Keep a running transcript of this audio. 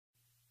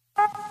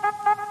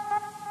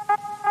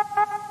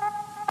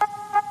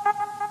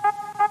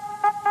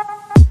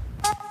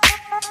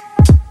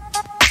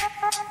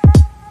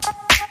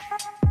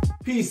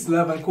Peace,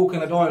 love, and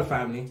coconut oil,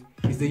 family.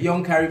 It's the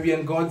young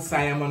Caribbean god,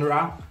 Simon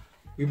Ra.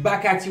 We're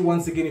back at you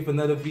once again with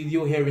another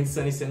video here in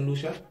sunny St.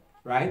 Lucia,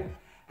 right?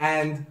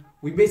 And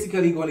we're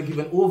basically going to give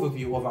an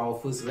overview of our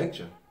first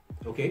lecture,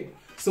 okay?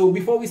 So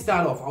before we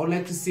start off, I would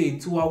like to say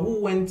to our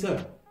Wu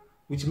Wenter,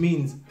 which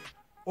means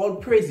all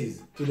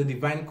praises to the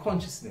divine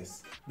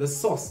consciousness, the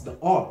source, the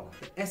all,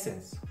 the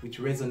essence, which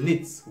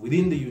resonates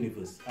within the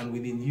universe and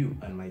within you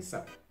and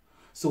myself.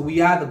 So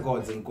we are the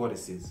gods and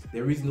goddesses.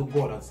 There is no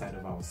God outside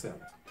of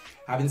ourselves.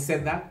 Having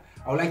said that,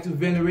 I would like to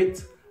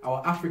venerate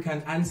our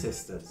African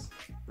ancestors,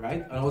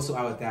 right? And also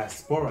our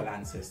diasporal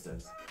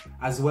ancestors,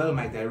 as well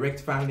my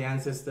direct family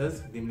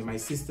ancestors, namely my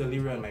sister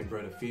Lyra and my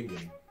brother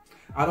Fabian.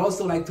 I'd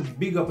also like to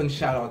big up and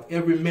shout out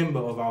every member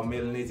of our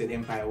Melanated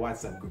Empire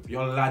WhatsApp group.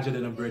 You're larger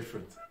than a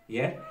breadfruit,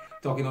 yeah?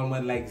 Talking on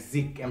one like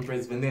Zik,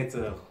 Empress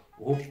Veneta,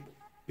 hope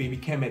baby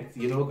Kemet,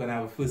 you know, gonna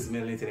have a first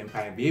Melanated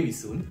Empire baby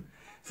soon.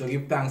 So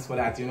give thanks for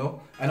that, you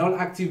know. And all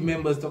active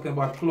members talking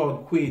about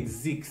Claude, Quaid,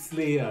 Zik,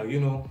 Slayer, you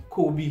know,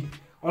 Kobe.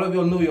 All of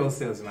you all know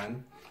yourselves,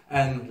 man.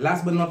 And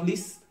last but not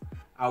least,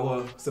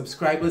 our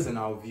subscribers and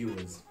our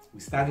viewers.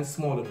 We're starting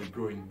small and we're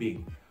growing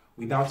big.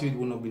 Without you, it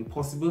would not have been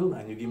possible,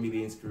 and you give me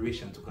the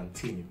inspiration to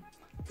continue.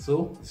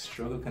 So the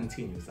struggle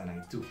continues, and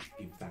I do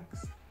give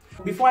thanks.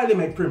 Before I lay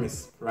my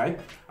premise, right,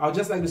 I would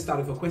just like to start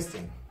with a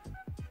question.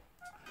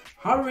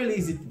 How really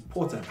is it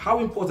important? How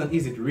important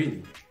is it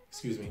really,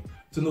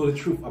 to know the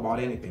truth about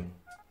anything?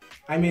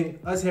 I mean,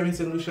 us here in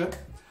St. Lucia,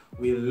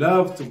 we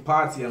love to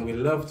party and we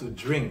love to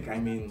drink. I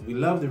mean, we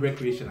love the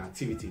recreation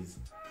activities.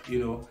 You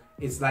know,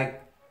 it's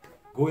like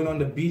going on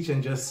the beach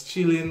and just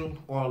chilling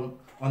on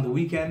the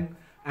weekend.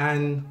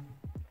 And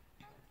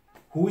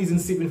who isn't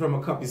sipping from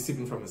a cup is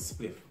sipping from a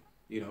spliff,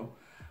 you know.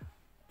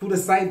 Put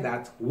aside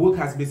that, work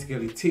has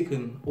basically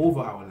taken over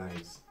our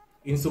lives,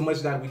 in so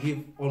much that we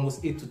give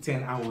almost 8 to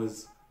 10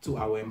 hours to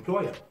our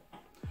employer.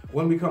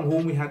 When we come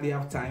home, we hardly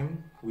have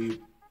time.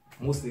 We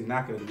mostly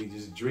knackered. We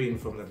just drain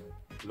from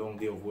the long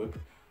day of work.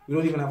 We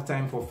don't even have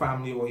time for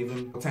family or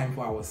even time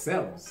for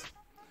ourselves.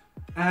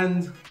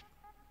 And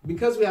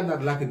because we have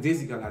that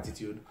lackadaisical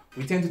attitude,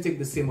 we tend to take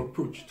the same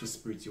approach to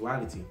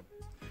spirituality.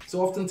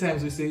 So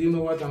oftentimes we say, you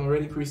know what, I'm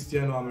already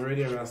Christian or I'm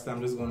already a Rasta,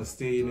 I'm just going to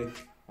stay in it.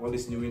 All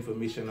this new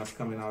information that's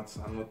coming out,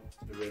 I'm not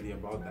really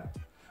about that.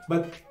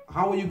 But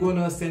how are you going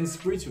to ascend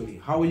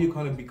spiritually? How are you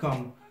going to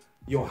become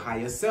your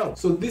higher self?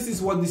 So this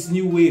is what this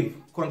new wave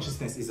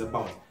consciousness is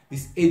about.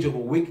 This age of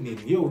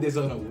awakening. Yo, there's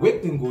an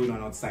awakening going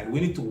on outside.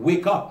 We need to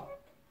wake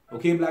up.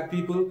 Okay, black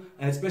people,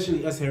 and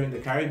especially us here in the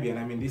Caribbean.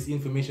 I mean, this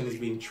information is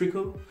being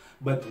trickled,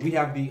 but we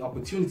have the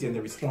opportunity and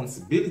the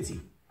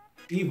responsibility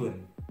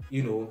even,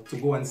 you know, to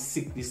go and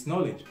seek this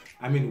knowledge.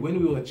 I mean, when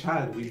we were a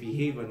child, we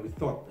behaved and we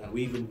thought and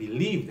we even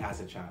believed as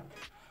a child.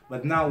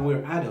 But now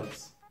we're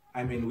adults.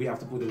 I mean, we have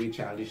to put away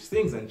childish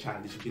things and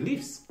childish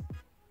beliefs.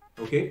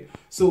 Okay?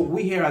 So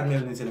we here at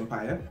Melanated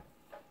Empire,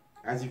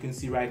 as you can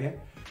see right here,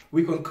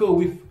 we concur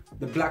with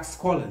the black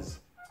scholars,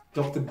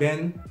 Dr.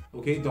 Ben,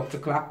 okay, Dr.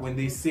 Clark, when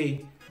they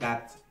say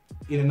that,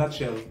 in a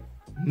nutshell,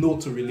 no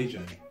to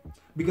religion.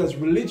 Because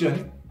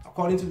religion,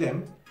 according to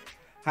them,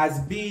 has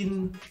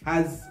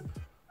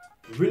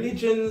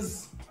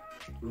religion's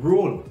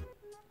role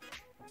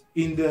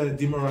in the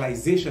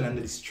demoralization and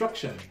the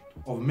destruction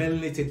of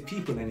melanated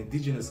people and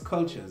indigenous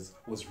cultures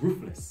was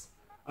ruthless.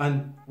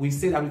 And we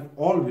say that with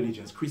all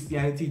religions,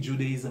 Christianity,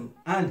 Judaism,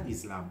 and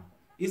Islam.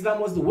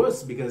 Islam was the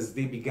worst because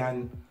they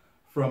began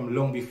from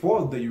long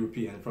before the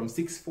European, from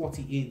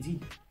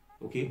 640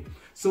 AD, okay?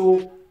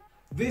 So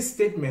this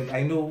statement,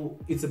 I know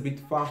it's a bit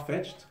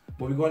far-fetched,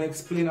 but we're going to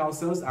explain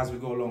ourselves as we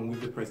go along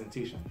with the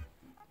presentation,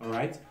 all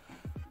right?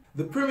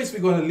 The premise we're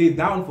going to lay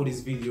down for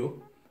this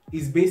video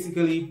is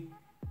basically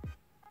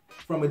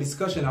from a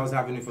discussion I was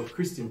having with a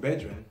Christian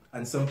brethren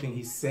and something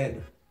he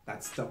said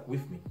that stuck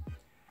with me.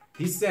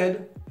 He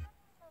said,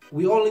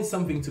 we all need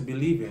something to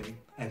believe in,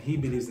 and he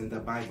believes in the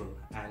Bible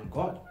and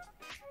God,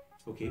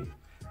 okay?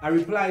 I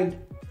replied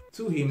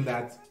to him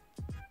that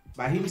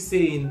by him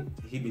saying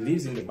he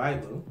believes in the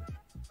Bible,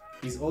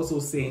 he's also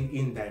saying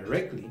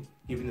indirectly,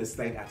 giving a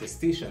slight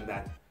attestation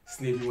that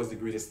slavery was the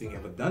greatest thing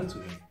ever done to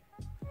him.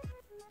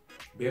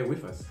 Bear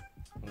with us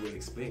and we'll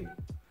explain.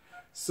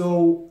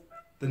 So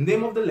the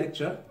name of the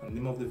lecture and the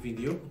name of the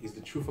video is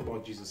The Truth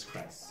About Jesus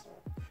Christ.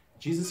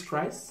 Jesus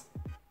Christ,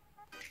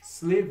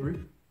 slavery,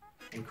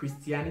 and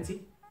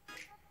Christianity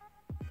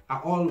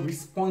are all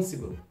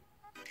responsible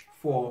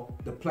for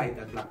the plight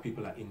that black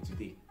people are in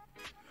today.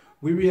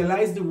 We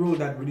realize the role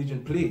that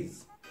religion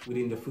plays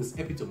within the first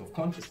epitome of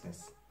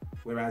consciousness,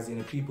 whereas in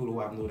the people who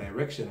have no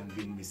direction and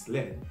being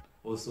misled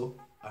also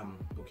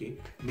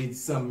need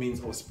some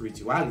means of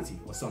spirituality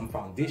or some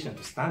foundation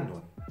to stand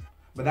on.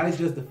 But that is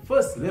just the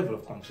first level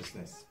of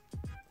consciousness.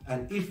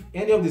 And if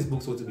any of these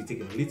books were to be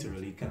taken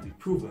literally, it can be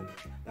proven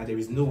that there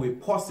is no way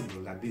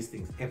possible that these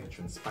things ever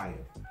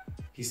transpired,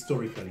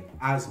 historically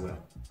as well.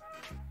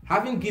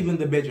 Having given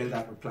the brethren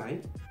that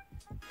reply,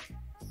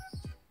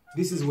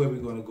 this is where we're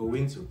going to go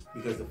into,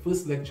 because the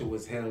first lecture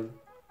was held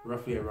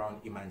roughly around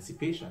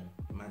emancipation.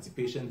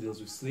 Emancipation deals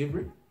with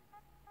slavery,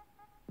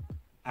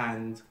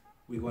 and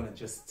we're going to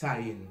just tie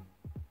in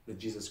the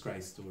Jesus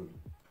Christ story.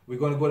 We're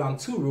going to go down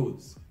two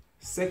roads.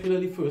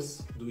 Secularly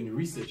first, doing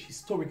research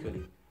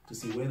historically to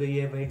see whether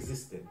he ever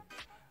existed,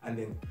 and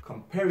then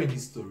comparing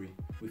his story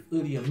with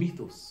earlier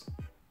mythos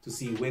to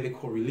see where they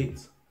correlate,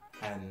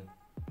 and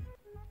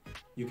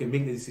you can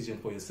make the decision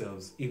for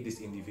yourselves if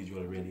this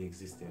individual really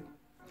existed.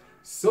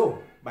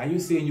 So, by you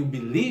saying you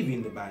believe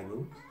in the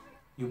Bible,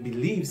 you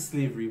believe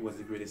slavery was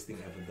the greatest thing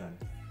ever done.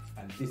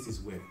 And this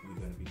is where we're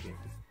going to begin.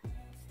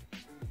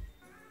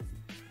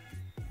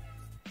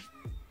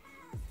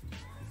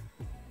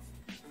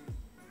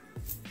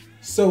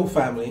 So,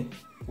 family,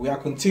 we are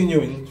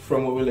continuing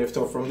from where we left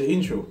off from the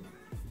intro.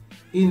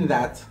 In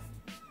that,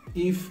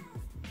 if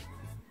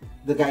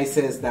the guy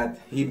says that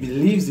he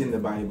believes in the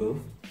Bible,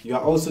 you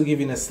are also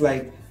giving a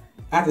slight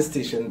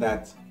attestation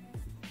that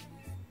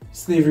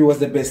slavery was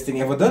the best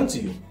thing ever done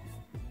to you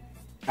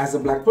as a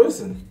black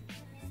person.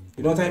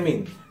 You know what I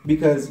mean?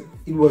 Because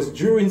it was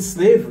during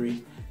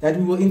slavery that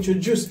we were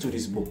introduced to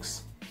these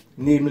books,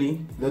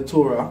 namely the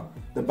Torah,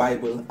 the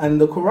Bible, and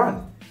the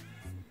Quran.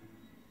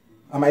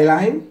 Am I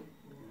lying?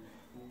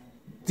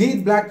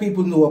 Did black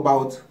people know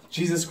about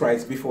Jesus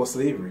Christ before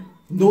slavery?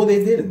 No,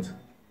 they didn't.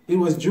 It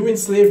was during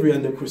slavery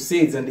and the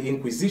Crusades and the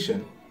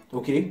Inquisition,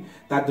 okay,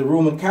 that the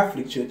Roman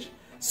Catholic Church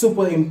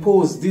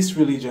superimposed this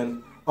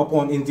religion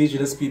upon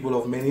indigenous people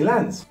of many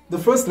lands. The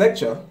first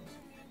lecture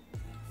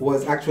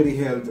was actually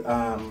held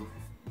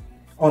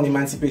on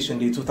Emancipation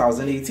Day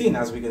 2018,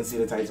 as we can see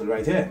the title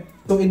right here.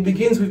 So it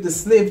begins with the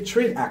Slave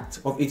Trade Act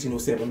of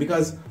 1807,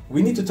 because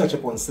we need to touch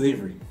upon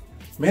slavery.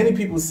 Many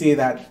people say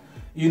that,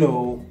 you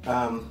know,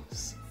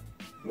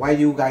 why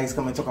you guys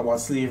come and talk about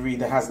slavery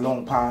that has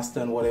long passed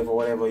and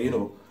whatever, you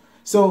know.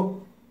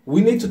 So we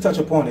need to touch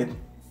upon it,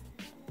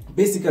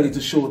 basically to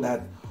show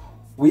that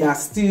we are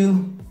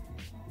still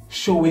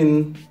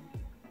showing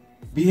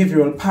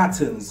behavioral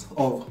patterns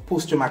of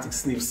post-traumatic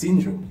slave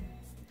syndrome,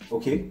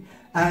 okay?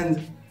 And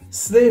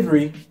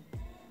slavery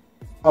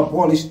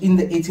abolished in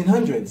the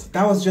 1800s.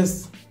 That was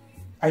just,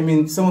 I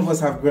mean, some of us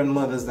have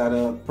grandmothers that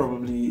are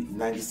probably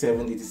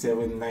 97,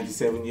 87,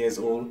 97 years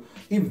old.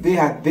 If they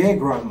had their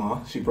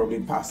grandma, she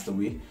probably passed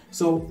away.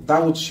 So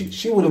that would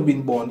she would have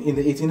been born in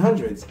the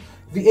 1800s.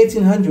 The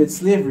 1800s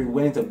slavery,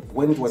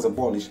 when it was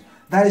abolished,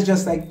 that is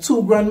just like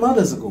 2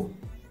 grandmothers ago.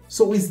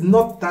 So it's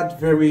not that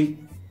very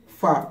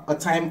far a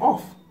time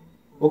off,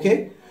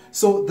 okay?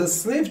 So the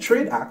Slave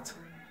Trade Act,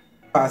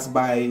 passed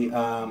by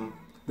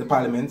the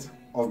Parliament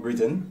of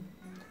Britain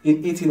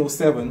in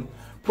 1807,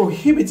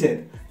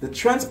 prohibited the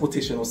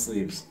transportation of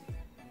slaves,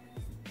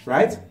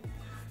 right?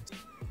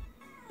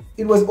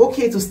 It was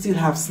okay to still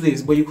have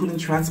slaves, but you couldn't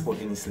transport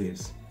any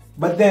slaves.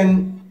 But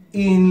then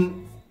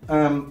in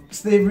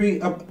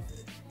slavery,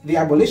 the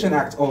Abolition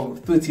Act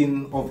of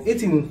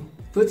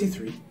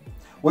 1833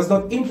 was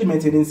not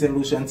implemented in St.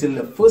 Lucia until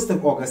the 1st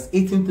of August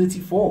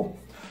 1834.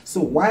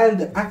 So while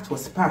the act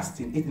was passed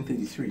in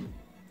 1833,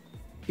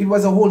 it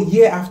was a whole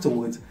year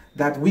afterwards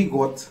that we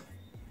got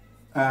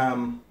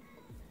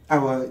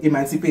our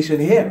emancipation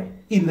here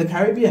in the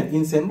Caribbean,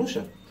 in St.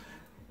 Lucia.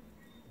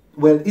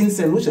 Well, in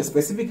St. Lucia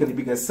specifically,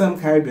 because some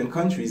Caribbean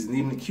countries,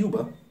 namely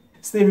Cuba,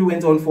 slavery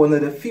went on for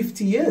another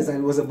 50 years and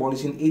it was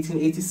abolished in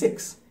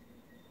 1886.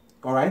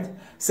 All right?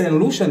 St.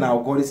 Lucia now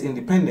got its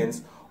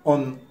independence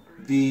on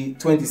the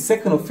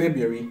 22nd of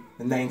February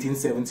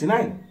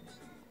 1979.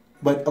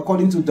 But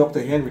according to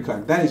Dr. Henry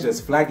Clark, that is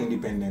just flag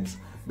independence,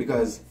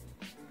 because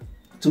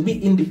to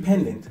be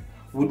independent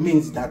would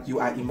mean that you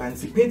are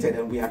emancipated,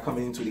 and we are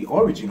coming into the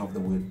origin of the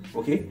word,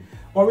 okay?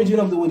 Origin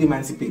of the word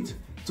emancipate: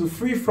 to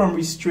free from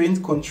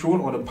restraint,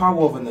 control, or the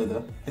power of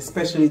another,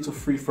 especially to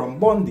free from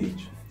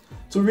bondage.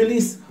 To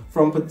release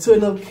from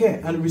paternal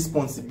care and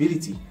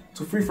responsibility,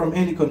 to free from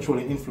any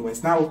controlling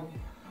influence. Now,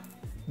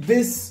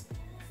 this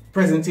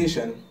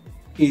presentation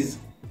is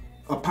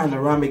a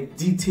panoramic,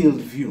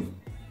 detailed view,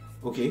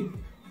 okay,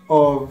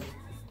 of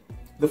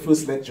the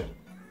first lecture.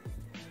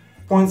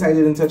 Points I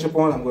didn't touch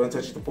upon, I'm going to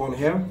touch it upon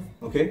here,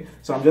 okay?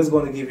 So I'm just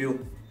going to give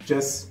you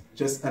just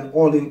an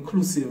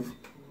all-inclusive,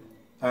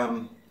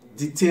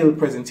 detailed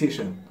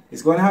presentation.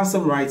 It's going to have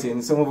some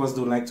writing. Some of us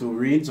don't like to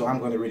read, so I'm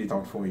going to read it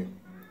out for you,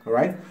 all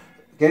right?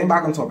 Getting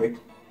back on topic,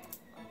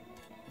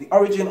 the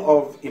origin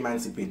of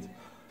emancipate.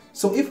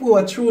 So if we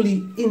were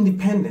truly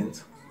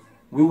independent,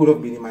 we would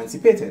have been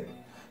emancipated.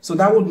 So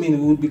that would mean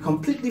we would be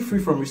completely free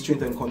from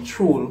restraint and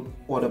control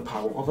or the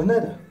power of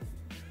another,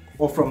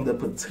 or from the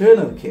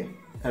paternal care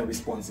and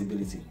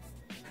responsibility.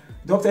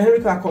 Dr. Henry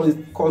Clark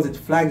calls it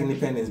flag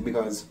independence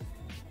because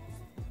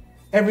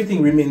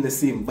everything remained the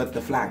same but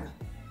the flag.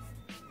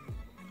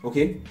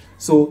 Okay?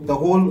 So the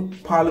whole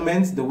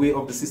parliament, the way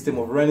of the system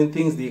of running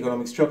things, the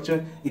economic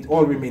structure, it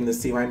all remained the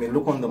same. I mean,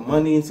 look on the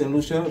money in St.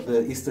 Lucia,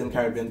 the Eastern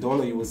Caribbean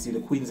dollar, you will see the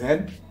Queen's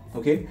head.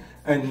 Okay?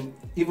 And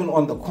even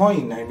on the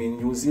coin, I mean,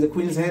 you will see the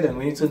Queen's head, and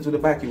when you turn to the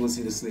back, you will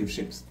see the slave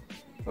ships.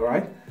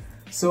 Alright?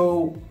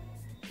 So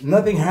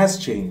nothing has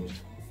changed.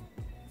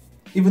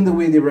 Even the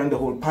way they run the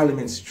whole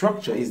parliament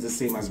structure is the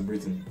same as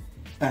Britain.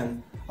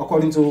 And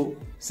according to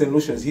St.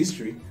 Lucia's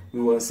history,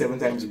 we were 7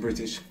 times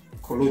British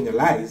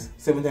colonialized,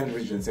 7 times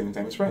British and 7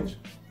 times French.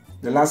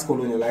 The last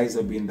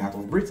colonializer being that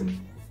of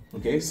Britain.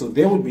 Okay, so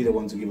they would be the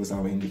one to give us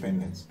our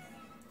independence,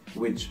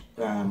 which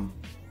the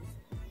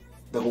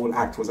whole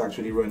act was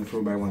actually run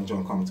through by one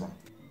John Compton.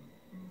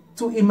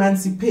 To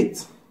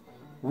emancipate,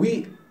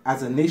 we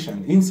as a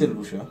nation in St.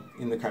 Lucia,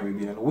 in the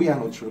Caribbean, we are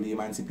not truly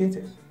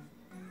emancipated.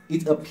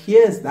 It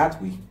appears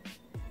that way,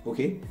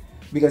 okay,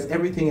 because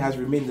everything has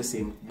remained the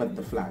same but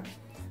the flag.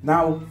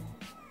 Now,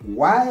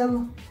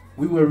 while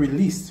we were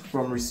released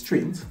from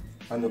restraint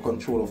and the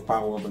control of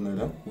power of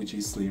another, which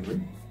is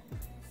slavery,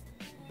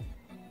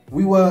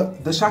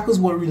 the shackles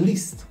were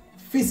released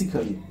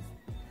physically,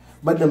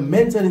 but the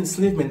mental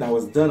enslavement that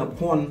was done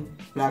upon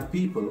black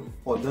people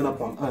or done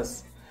upon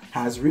us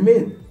has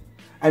remained.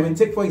 I mean,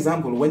 take for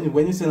example,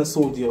 when you send a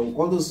soldier,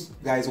 all those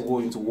guys who go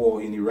into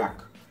war in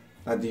Iraq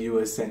that the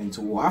US sent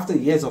into war, after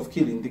years of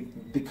killing,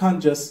 they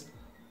can't just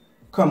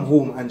come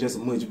home and just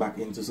merge back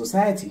into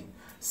society.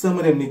 Some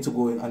of them need to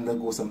go and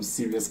undergo some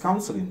serious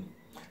counseling.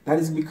 That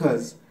is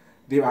because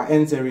they are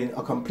entering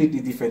a completely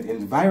different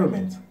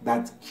environment,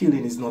 that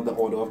killing is not the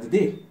order of the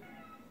day.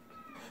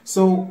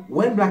 So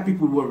when black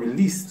people were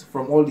released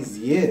from all these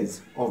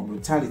years of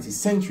brutality,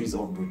 centuries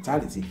of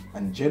brutality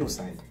and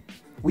genocide,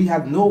 we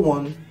had no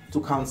one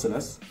to counsel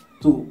us,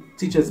 to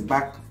teach us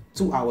back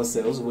to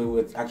ourselves, where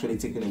we were actually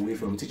taken away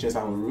from, teach us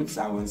our roots,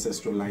 our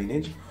ancestral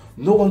lineage.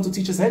 No one to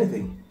teach us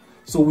anything.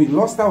 So we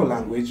lost our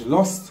language,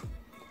 lost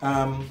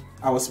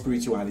our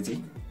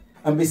spirituality,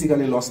 and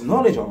basically lost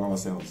knowledge of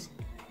ourselves.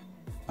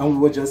 And we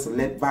were just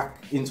led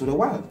back into the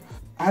wild.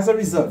 As a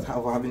result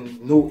of having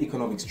no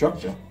economic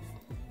structure,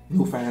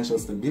 no financial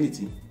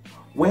stability,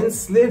 when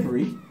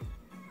slavery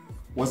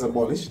was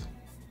abolished,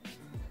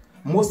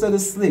 most of the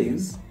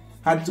slaves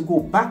had to go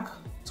back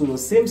to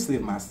those same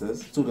slave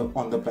masters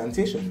on the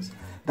plantations.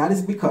 That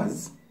is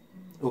because,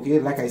 okay,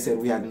 like I said,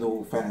 we had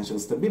no financial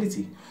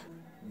stability.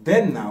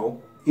 Then now,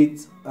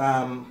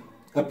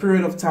 a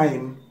period of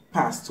time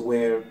passed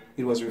where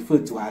it was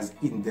referred to as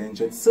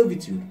indentured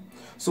servitude.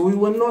 So we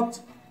were not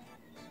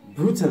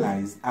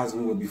brutalized as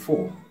we were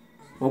before,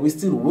 but we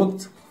still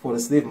worked for the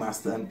slave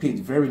master and paid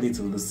very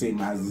little, the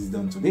same as is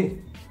done today.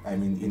 I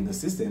mean, in the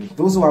system.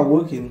 Those who are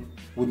working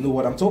would know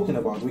what I'm talking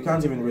about. We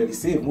can't even really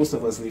save. Most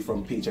of us live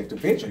from paycheck to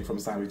paycheck, from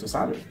salary to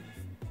salary,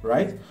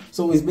 right?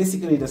 So it's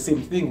basically the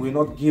same thing. We're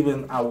not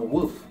given our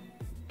worth,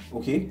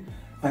 okay?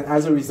 And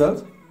as a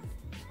result,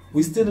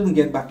 we still didn't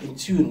get back in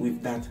tune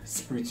with that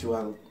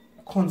spiritual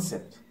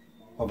concept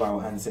of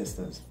our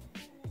ancestors.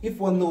 If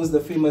one knows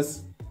the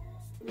famous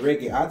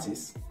reggae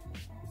artist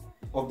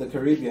of the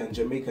Caribbean,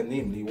 Jamaica,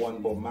 namely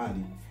one Bob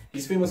Marley,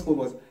 his famous quote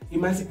was,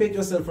 "Emancipate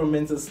yourself from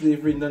mental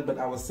slavery, none but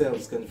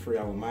ourselves can free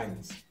our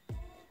minds."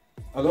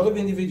 A lot of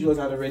individuals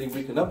had already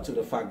waken up to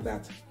the fact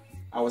that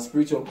our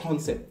spiritual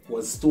concept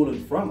was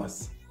stolen from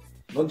us.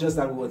 Not just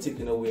that we were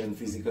taken away and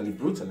physically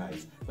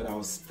brutalized, but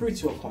our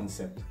spiritual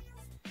concept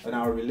and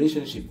our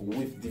relationship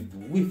with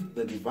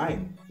the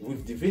divine,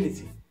 with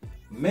divinity.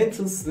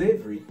 Mental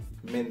slavery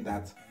meant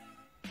that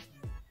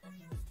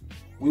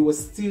we were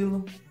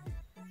still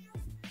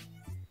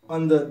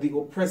under the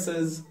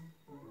oppressor's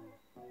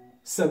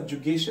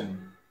subjugation,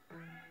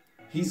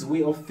 his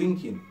way of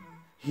thinking,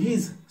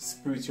 his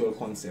spiritual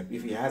concept,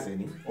 if he has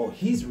any, or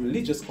his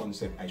religious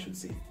concept, I should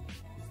say,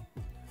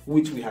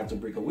 which we had to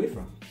break away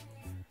from.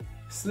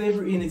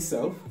 Slavery in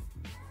itself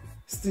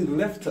still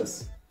left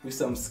us with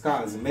some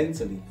scars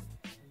mentally,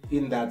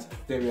 in that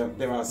there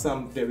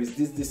is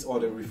this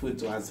disorder referred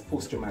to as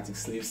post-traumatic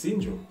slave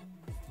syndrome.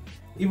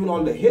 Even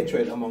all the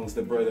hatred amongst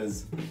the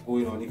brothers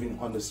going on, even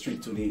on the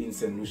street today in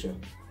St. Lucia.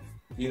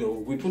 You know,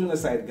 we're putting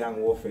aside gang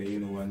warfare,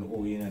 you know, and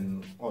owing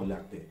and all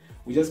that there.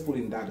 We're just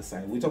putting that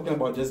aside. We're talking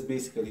about just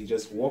basically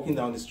just walking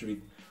down the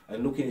street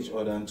and looking at each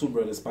other and two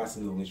brothers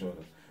passing along each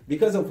other.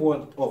 Because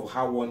of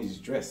how one is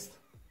dressed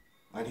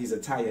and his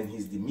attire and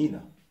his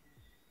demeanor.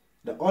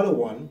 The other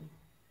one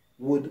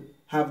would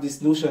have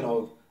this notion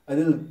of a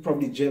little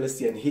probably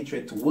jealousy and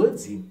hatred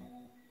towards him.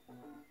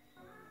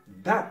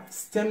 That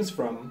stems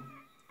from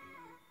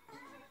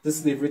the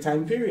slavery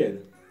time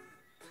period.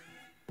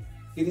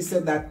 It is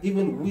said that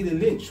even Willie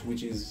Lynch,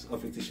 which is a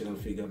fictional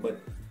figure, but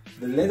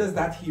the letters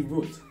that he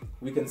wrote,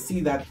 we can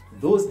see that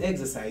those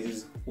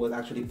exercises were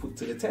actually put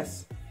to the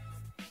test.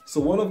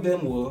 So one of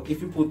them were,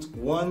 if you put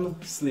one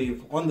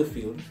slave on the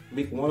field,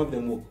 make one of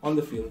them work on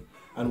the field,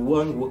 and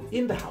one work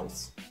in the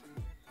house.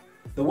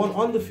 The one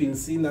on the field,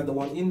 seeing that the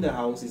one in the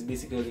house is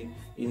basically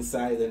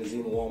inside and is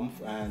in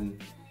warmth,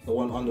 and the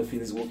one on the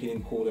field is working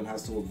in cold and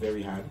has to work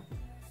very hard.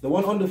 The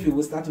one on the field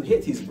will start to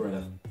hate his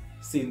brother,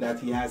 seeing that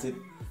he has it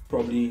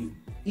probably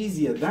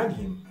easier than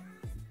him.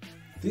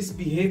 These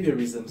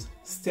behaviorisms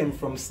stem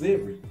from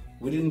slavery.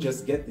 We didn't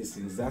just get these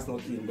things. That's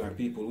not in black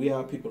people. We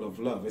are people of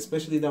love,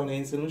 especially down here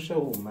in St. Lucia.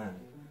 Oh man.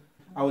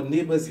 Our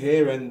neighbors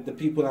here and the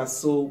people are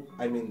so,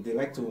 I mean, they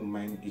like to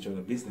mind each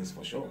other's business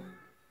for sure,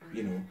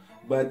 you know.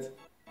 But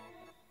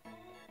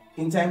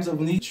in times of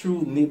need,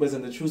 true neighbors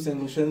and the true St.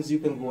 Lucians, you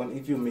can go and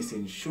if you're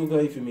missing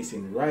sugar, if you're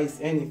missing rice,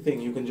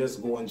 anything, you can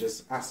just go and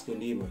just ask your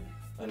neighbor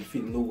and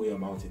feel no way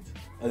about it.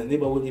 And the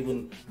neighbor will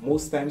even,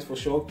 most times for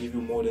sure, give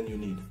you more than you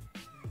need.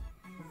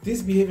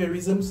 These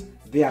behaviorisms,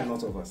 they are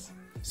not of us.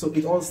 So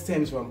it all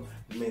stems from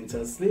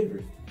mental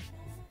slavery.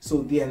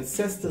 So the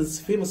ancestors'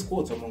 famous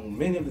quote among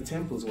many of the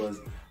temples was,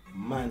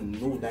 "Man,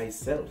 know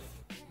thyself."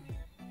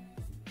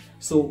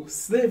 So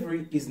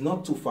slavery is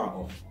not too far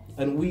off,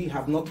 and we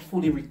have not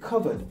fully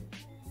recovered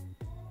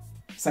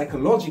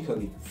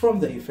psychologically from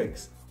the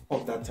effects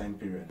of that time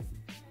period.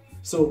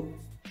 So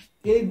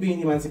in it being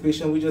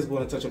emancipation, we're just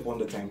going to touch upon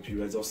the time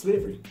periods of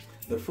slavery.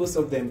 The first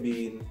of them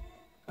being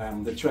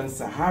the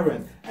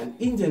trans-Saharan and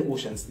Indian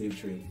Ocean slave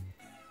trade.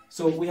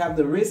 So we have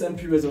the race and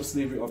periods of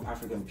slavery of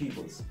African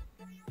peoples.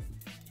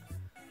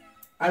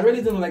 I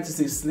really don't like to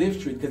say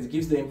slave trade because it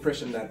gives the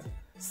impression that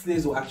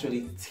slaves were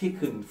actually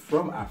taken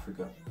from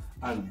Africa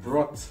and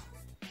brought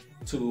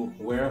to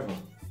wherever.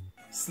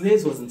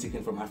 Slaves wasn't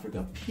taken from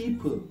Africa.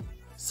 People,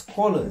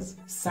 scholars,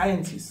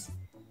 scientists,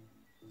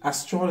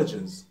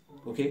 astrologers,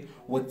 okay,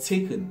 were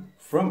taken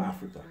from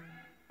Africa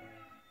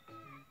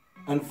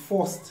and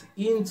forced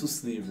into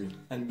slavery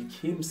and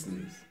became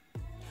slaves.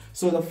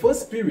 So the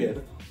first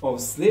period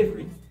of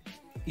slavery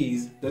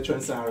is the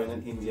Trans-Saharan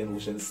and Indian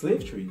Ocean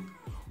slave trade,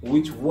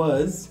 which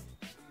was,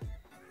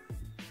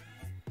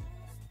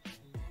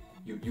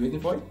 you waiting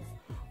for it?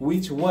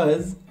 Which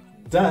was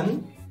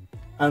done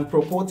and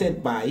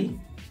purported by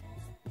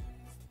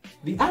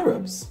the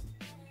Arabs.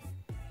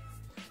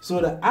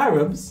 So the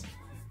Arabs,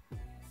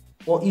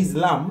 or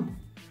Islam,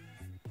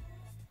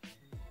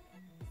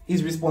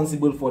 is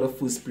responsible for the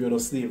first period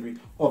of slavery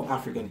of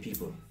African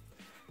people.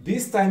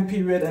 This time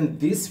period and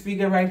this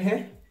figure right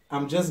here,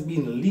 I'm just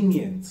being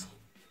lenient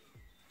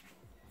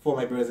for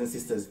my brothers and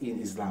sisters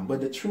in Islam.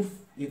 But the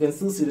truth, you can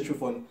still see the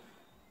truth on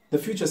the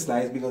future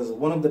slides because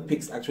one of the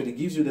pics actually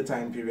gives you the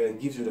time period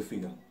and gives you the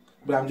figure.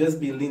 But I'm just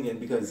being lenient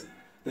because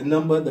the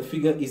number, the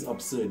figure is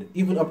absurd.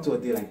 Even up to a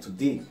day like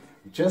today,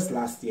 just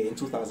last year in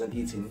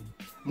 2018,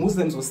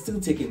 Muslims were still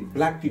taking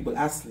black people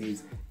as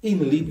slaves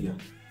in Libya.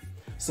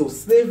 So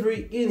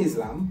slavery in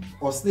Islam,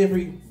 or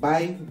slavery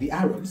by the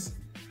Arabs,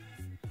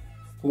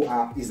 who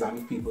are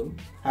Islamic people,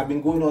 have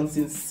been going on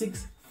since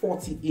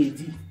 640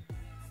 AD.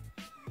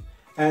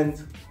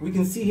 And we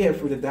can see here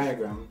through the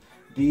diagram,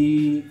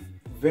 the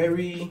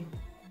very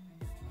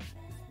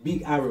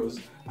big arrows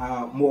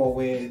are more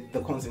where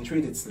the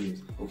concentrated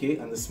slaves, okay,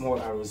 and the small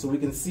arrows. So we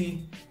can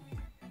see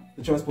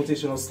the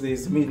transportation of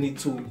slaves mainly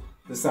to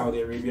the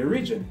Saudi Arabia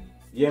region,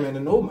 Yemen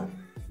and Oman.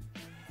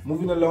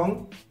 Moving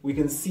along, we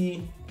can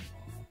see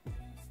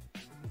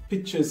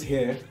pictures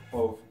here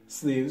of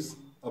slaves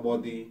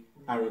aboard the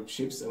Arab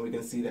ships, and we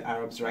can see the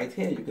Arabs right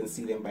here. You can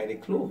see them by their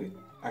clothing,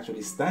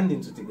 actually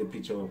standing to take the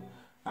picture of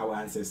our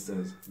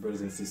ancestors,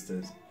 brothers and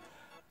sisters.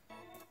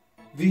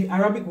 The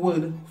Arabic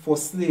word for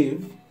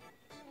slave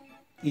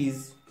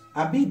is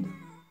abid.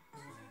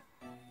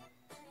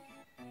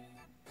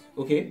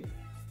 Okay?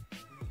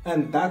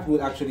 And that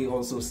would actually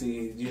also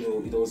say, you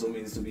know, it also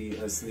means to be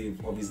a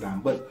slave of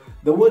Islam. But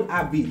the word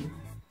abid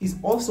is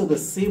also the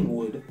same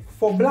word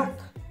for black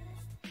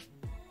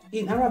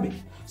in Arabic.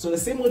 So the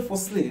same word for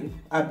slave,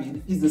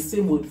 abid, is the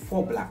same word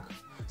for black.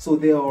 So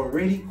they are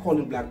already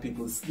calling black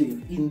people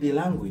slave in their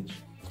language.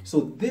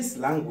 So this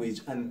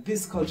language and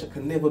this culture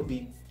can never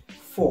be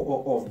for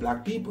or of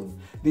black people.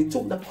 They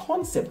took the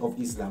concept of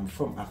Islam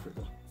from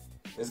Africa.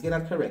 Let's get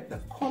that correct, the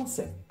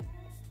concept.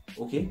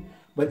 Okay?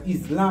 But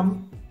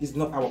Islam is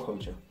not our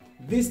culture.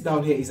 This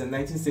down here is a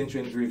 19th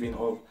century engraving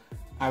of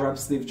Arab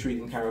slave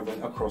trading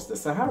caravan across the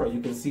Sahara. You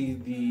can see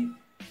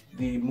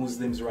the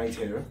Muslims right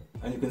here,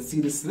 and you can see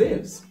the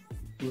slaves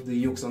with the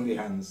yokes on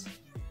their hands.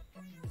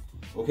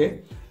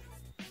 Okay?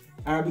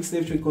 Arabic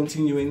slave trade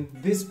continuing.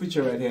 This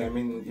picture right here, I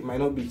mean, it might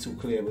not be too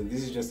clear, but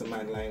this is just a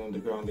man lying on the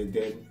ground, they're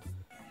dead.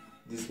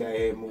 This guy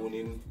here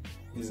moaning,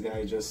 this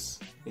guy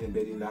just in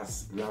bed in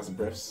last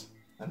breaths,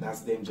 and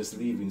that's them just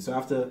leaving. So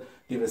after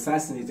they've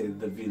assassinated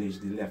the village,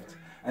 they left.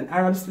 An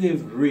Arab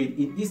slave raid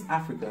in East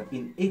Africa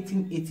in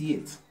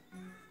 1888.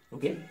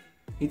 Okay?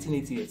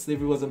 1888.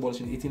 Slavery was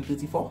abolished in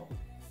 1834.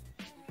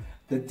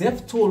 The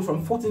death toll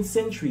from 14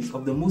 centuries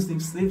of the Muslim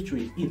slave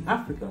trade in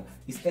Africa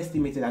is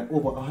estimated at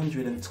over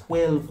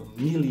 112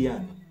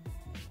 million.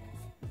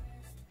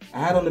 I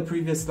had on the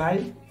previous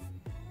slide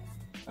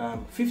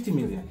 50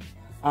 million.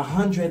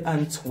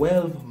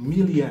 112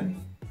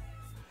 million.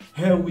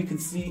 Here we could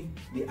see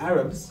the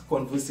Arabs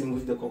conversing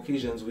with the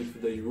Caucasians,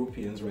 with the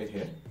Europeans right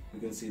here. We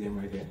can see them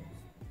right here.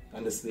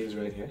 And the slaves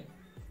right here.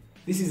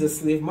 This is a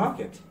slave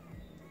market.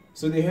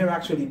 So they're here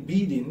actually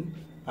beating,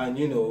 and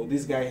you know,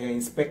 this guy here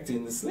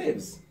inspecting the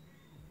slaves.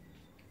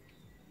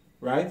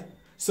 Right?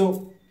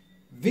 So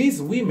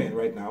these women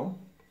right now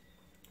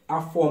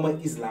are former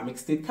Islamic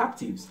State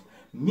captives.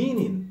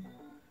 Meaning,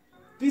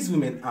 these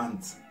women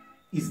aren't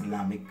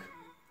Islamic.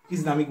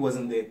 Islamic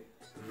wasn't their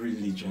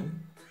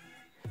religion.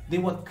 They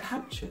were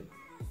captured.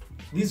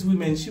 These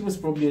women, she was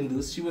probably a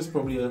nurse, she was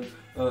probably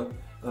a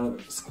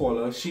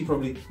scholar, she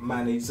probably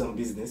managed some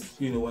business,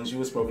 you know, and she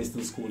was probably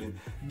still schooling.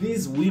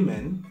 These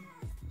women,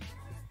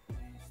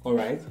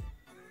 alright,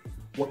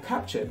 were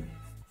captured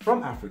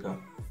from Africa,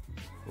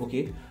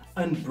 okay,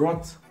 and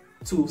brought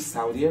to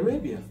Saudi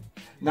Arabia.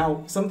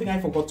 Now, something I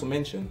forgot to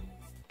mention,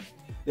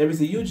 there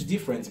is a huge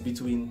difference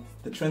between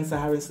the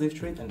trans-Saharan slave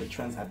trade and the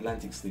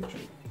transatlantic slave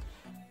trade.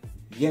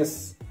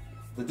 Yes,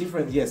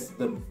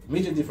 the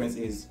major difference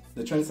is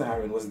the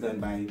trans-Saharan was done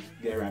by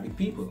the Arabic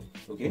people,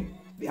 okay,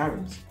 the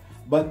Arabs.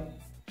 But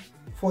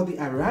for the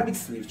Arabic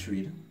slave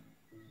trade,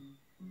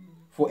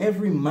 for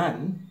every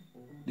man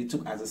they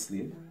took as a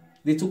slave,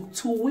 they took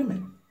 2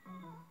 women.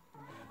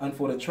 And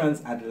for the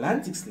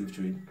transatlantic slave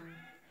trade,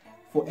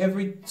 for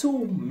every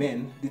 2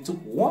 men, they took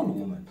 1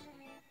 woman.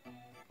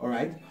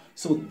 Alright?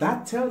 So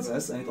that tells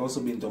us, and it's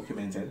also been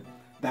documented,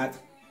 that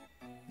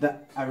the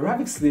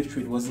Arabic slave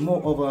trade was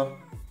more of a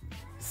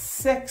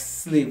sex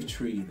slave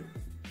trade,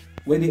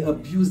 where they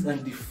abused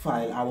and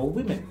defiled our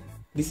women.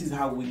 This is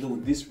how we know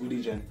this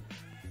religion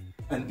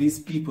and these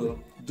people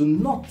do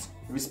not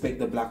respect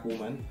the black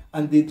woman,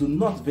 and they do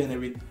not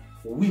venerate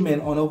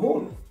women on a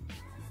whole.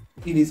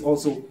 It is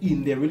also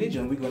in their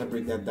religion. We're going to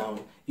break that down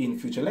in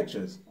future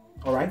lectures.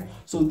 Alright,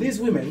 so these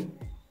women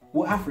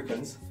were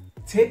Africans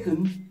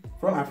taken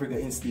from Africa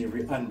in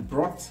slavery and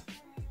brought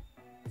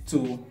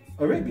to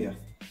Arabia.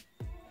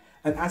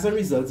 And as a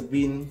result,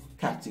 being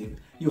captive,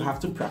 you have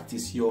to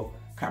practice your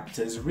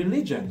captor's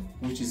religion,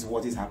 which is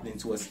what is happening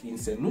to us in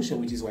St. Lucia,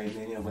 which is why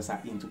many of us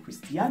are into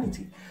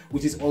Christianity,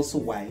 which is also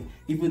why,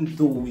 even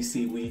though we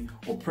say we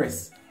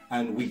oppress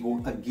and we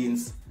go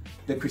against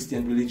the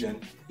Christian religion,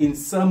 in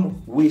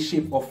some way,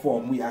 shape or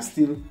form, we are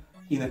still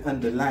in an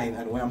underlying,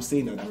 and when I'm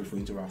saying that, I'm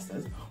referring to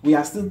Rastas, we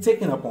are still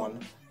taking upon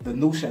the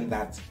notion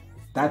that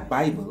that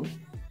Bible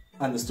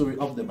and the story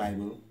of the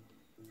Bible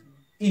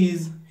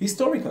is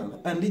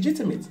historical and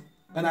legitimate.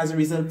 And as a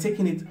result,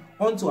 taking it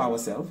onto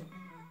ourselves,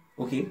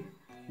 okay,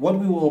 what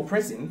we were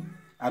oppressing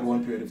at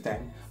one period of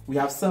time, we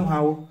have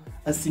somehow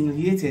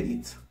assimilated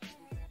it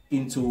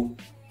into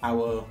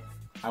our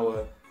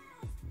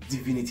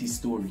divinity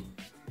story.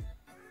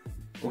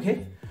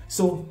 Okay?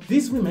 So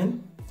these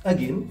women,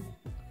 again,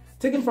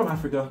 taken from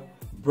Africa,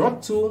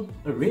 brought to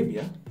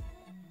Arabia,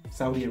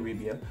 Saudi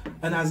Arabia,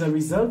 and as a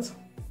result,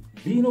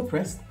 being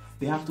oppressed,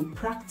 they have to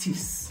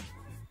practice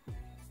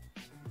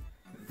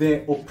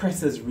their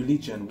oppressor's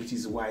religion, which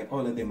is why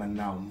all of them are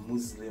now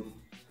Muslim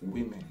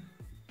women.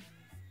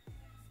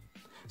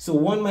 So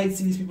one might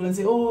see these people and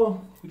say, oh,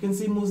 we can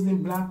see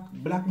Muslim,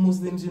 black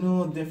Muslims, you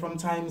know, they're from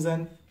times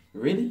and...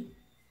 Really?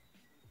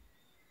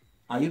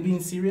 Are you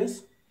being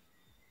serious?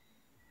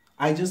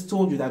 I just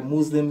told you that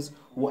Muslims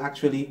were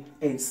actually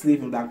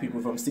enslaving black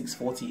people from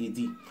 640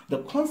 AD.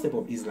 The concept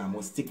of Islam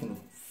was taken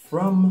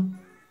from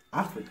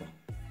Africa.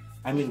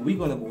 I mean, we're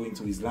going to go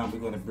into Islam, we're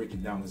going to break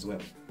it down as well,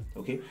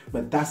 okay?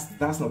 But that's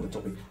not the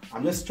topic.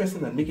 I'm just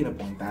stressing and making a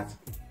point that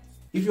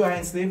if you are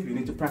enslaved, you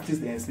need to practice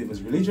the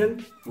enslaver's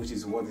religion, which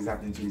is what is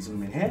happening to these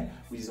women here,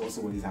 which is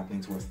also what is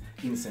happening to us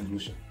in St.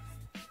 Lucia.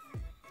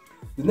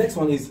 The next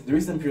one is the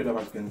recent period of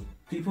African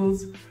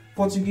peoples,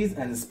 Portuguese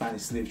and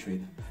Spanish slave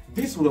trade.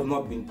 This would have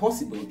not been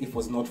possible if it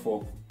was not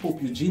for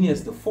Pope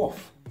Eugenius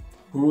IV,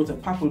 who wrote a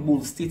papal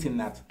bull stating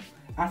that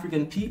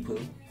African people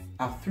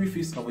are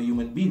 3/5 of a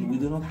human being. We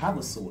do not have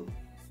a soul.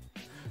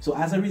 So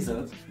as a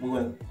result, we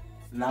were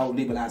now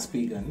labeled as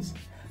pagans,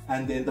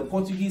 and then the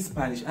Portuguese,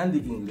 Spanish, and the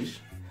English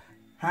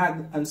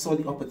had and saw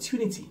the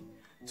opportunity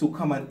to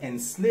come and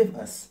enslave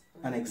us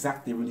and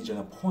exact their religion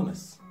upon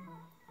us.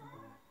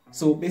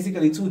 So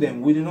basically to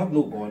them, we do not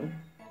know God,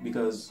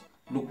 because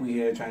look,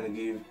 we are trying to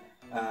give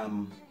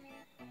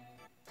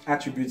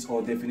attributes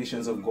or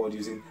definitions of God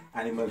using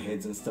animal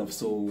heads and stuff.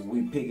 So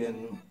we're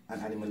pagan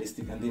and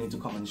animalistic, and they need to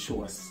come and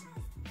show us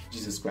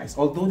Jesus Christ,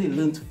 although they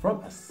learned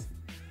from us.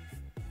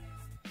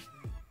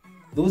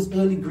 Those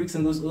early Greeks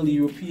and those early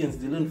Europeans,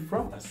 they learned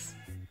from us.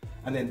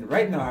 And then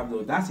right now have the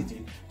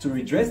audacity to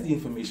redress the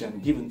information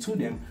given to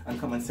them and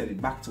come and sell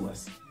it back to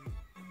us,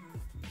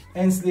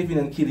 enslaving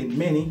and killing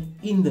many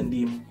in the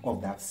name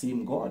of that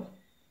same God.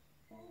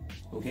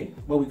 Okay,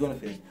 but we're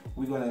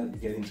gonna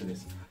get into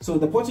this. So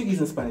the Portuguese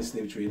and Spanish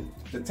slave trade,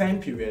 the time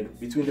period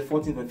between the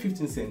 14th and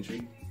 15th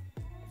century,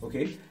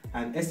 okay,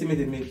 and the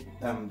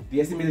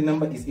estimated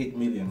number is 8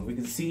 million. We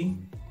can see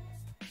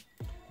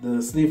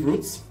the slave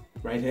routes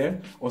right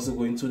here, also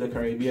going to the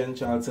Caribbean,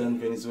 Charlton,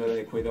 Venezuela,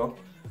 Ecuador,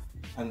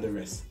 and the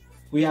rest.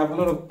 We have a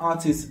lot of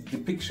artist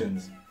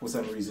depictions for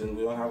some reason.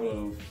 We don't have a lot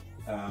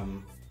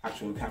of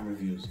actual camera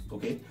views,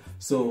 okay?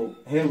 So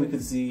here we can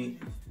see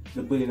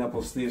the building up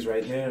of slaves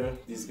right here.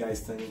 This guy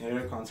standing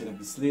here counting up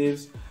the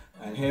slaves.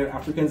 And here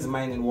Africans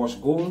mine and wash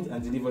gold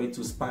and deliver it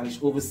to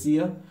Spanish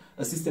overseer.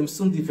 A system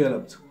soon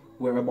developed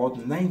where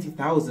about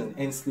 90,000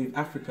 enslaved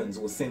Africans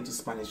were sent to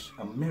Spanish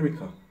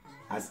America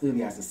as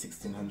early as the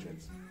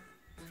 1600s.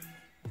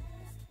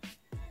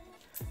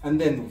 And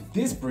then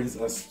this brings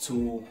us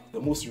to the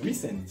most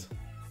recent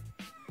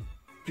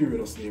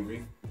period of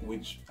slavery,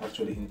 which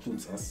actually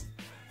includes us.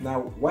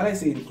 Now, while I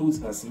say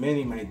includes us,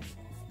 many might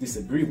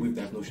disagree with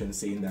that notion,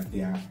 saying that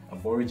they are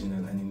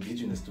aboriginal and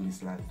indigenous to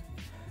this land.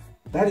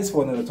 That is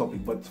for another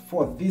topic, but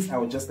for this I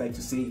would just like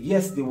to say,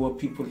 yes, there were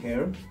people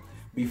here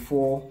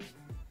before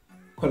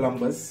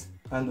Columbus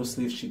and those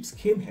slave ships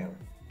came here,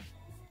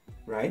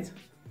 right?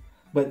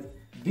 But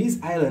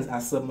these islands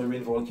are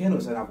submarine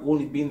volcanoes and have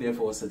only been there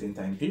for a certain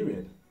time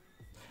period.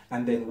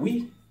 And then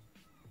we,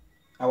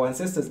 our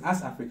ancestors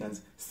as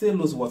Africans, sailed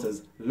those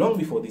waters long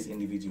before these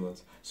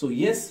individuals. So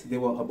yes, they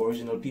were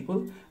Aboriginal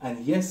people, and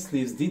yes,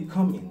 slaves did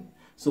come in.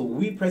 So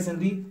we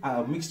presently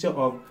are a mixture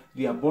of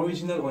the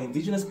Aboriginal or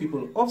indigenous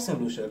people of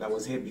St. Lucia that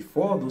was here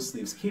before those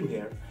slaves came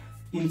here,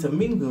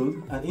 intermingled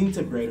and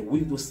interbred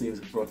with those slaves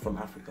brought from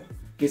Africa.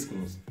 Case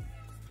closed.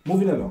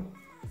 Moving along.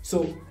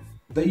 So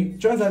the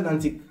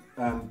transatlantic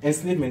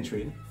enslavement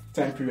trade,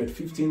 time period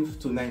 15th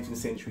to 19th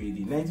century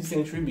AD. 19th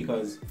century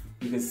because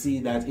you can see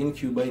that in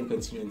Cuba it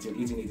continued until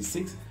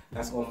 1886.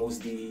 That's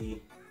almost the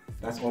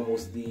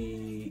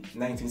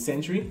 19th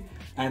century.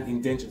 And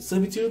indentured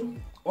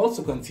servitude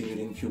also continued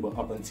in Cuba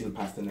up until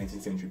past the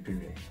 19th century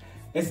period.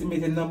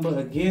 Estimated number,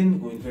 again,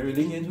 going very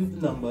lenient with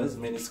the numbers.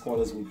 Many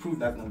scholars will prove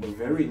that number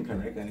very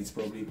incorrect, and it's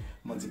probably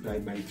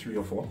multiplied by 3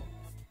 or 4.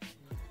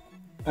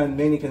 And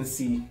many can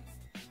see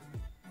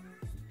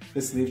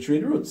the slave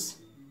trade routes.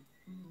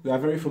 We are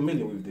very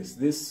familiar with this.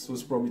 This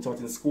was probably taught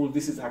in school.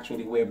 This is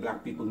actually where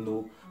black people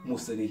know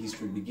most of the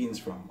history begins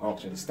from, or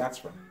actually starts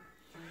from.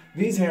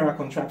 These here are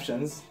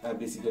contraptions that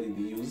basically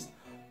they used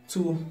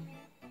to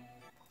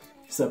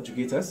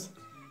subjugate us.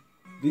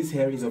 This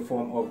here is a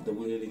form of the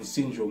whaling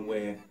syndrome,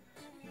 where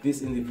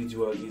this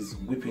individual is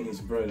whipping his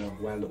brother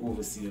while the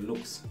overseer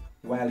looks,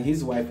 while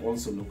his wife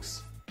also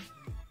looks,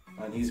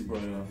 and his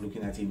brother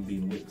looking at him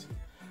being whipped.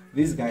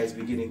 This guy is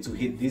beginning to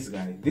hit this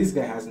guy. This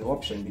guy has no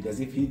option, because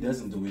if he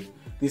doesn't do it,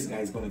 this guy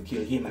is going to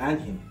kill him and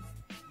him.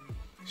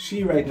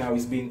 She right now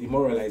is being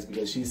demoralized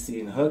because she's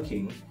seeing her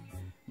king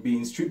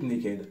being stripped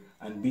naked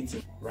and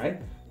beaten,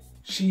 right?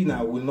 She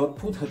now will not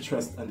put her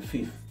trust and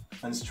faith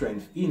and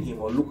strength in him,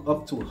 or look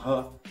up to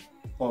her,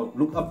 or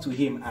look up to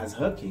him as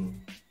her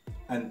king.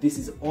 And this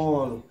is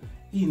all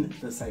in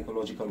the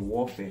psychological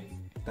warfare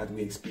that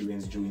we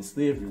experienced during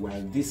slavery,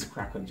 while this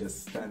cracker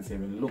just stands here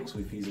and looks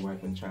with his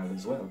wife and child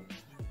as well.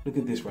 Look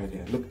at this right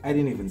here. Look, I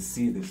didn't even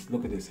see this.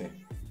 Look at this here.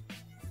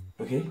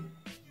 Okay?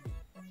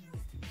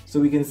 So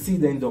we can see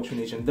the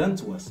indoctrination done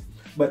to us.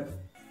 But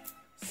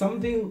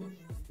something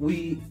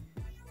we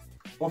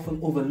often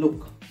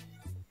overlook,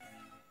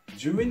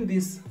 during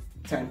this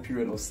time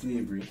period of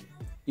slavery,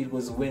 it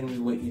was when we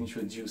were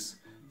introduced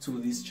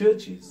to these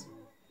churches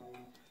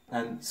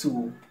and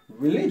to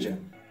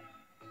religion.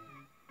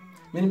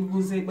 Many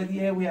people say, but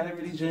yeah, we had a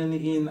religion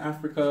in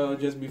Africa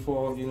just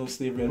before,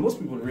 slavery. And most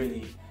people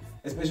really,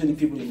 especially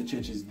people in the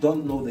churches,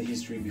 don't know the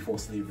history before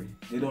slavery.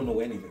 They don't know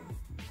anything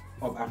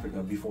of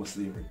Africa before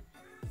slavery,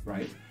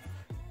 right?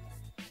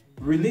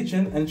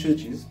 Religion and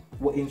churches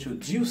were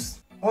introduced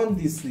on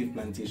these slave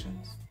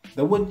plantations.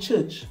 The word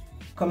church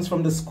comes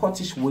from the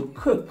Scottish word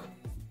kirk,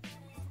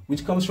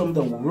 which comes from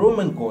the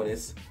Roman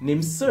goddess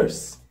named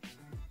Circe,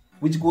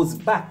 which goes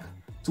back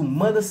to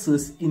Mother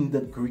Circe in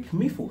the Greek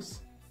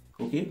mythos.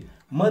 Okay,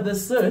 Mother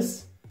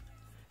Circe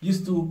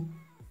used to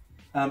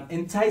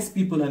entice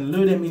people and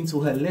lure them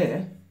into her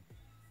lair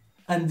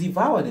and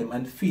devour them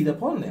and feed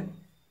upon them.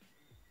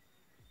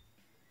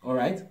 All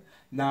right.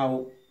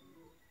 Now,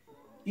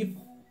 if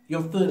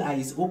your third eye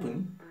is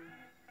open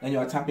and you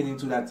are tapping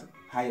into that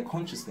higher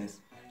consciousness,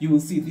 you will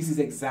see this is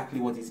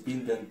exactly what is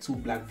being done to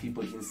black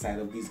people inside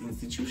of these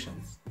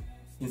institutions,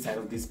 inside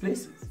of these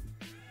places,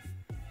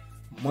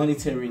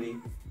 monetarily,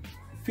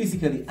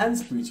 physically, and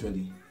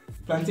spiritually.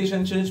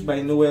 Plantation Church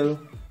by Noel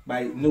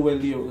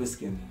Leo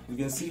Erskine. You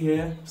can see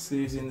here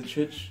slaves in the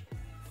church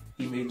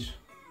image,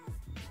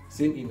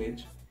 same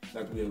image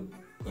that we're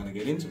gonna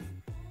get into.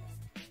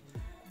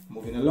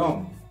 Moving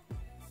along,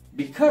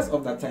 because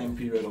of that time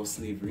period of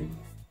slavery,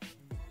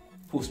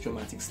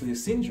 post-traumatic slave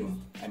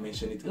syndrome, I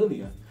mentioned it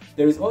earlier.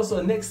 There is also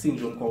a next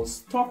syndrome called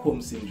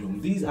Stockholm syndrome.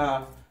 These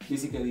are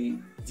basically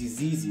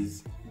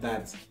diseases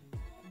that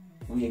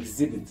we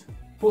exhibit.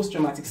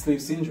 Post-traumatic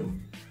slave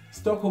syndrome.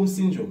 Stockholm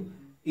syndrome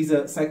is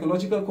a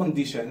psychological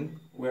condition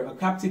where a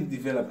captive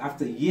develops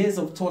after years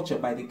of torture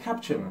by the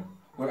capturer,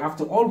 where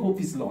after all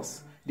hope is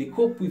lost, they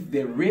cope with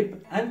their rape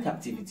and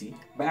captivity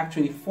by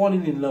actually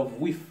falling in love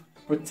with,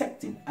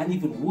 protecting, and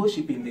even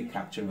worshipping the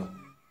capturer.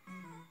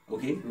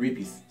 Okay,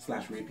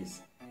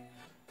 rapist/rapist.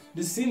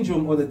 The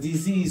syndrome or the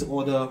disease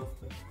or the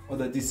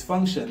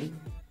dysfunction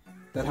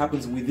that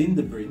happens within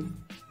the brain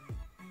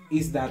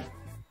is that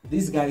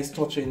this guy is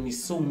torturing me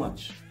so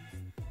much,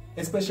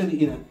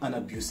 especially in an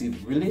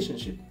abusive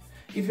relationship.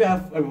 If you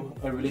have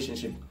a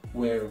relationship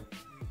where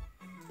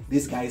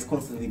this guy is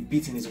constantly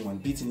beating his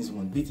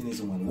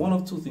woman, one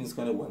of two things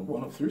gonna work,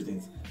 one of three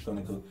things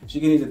gonna go. She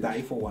can either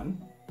die for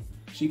one,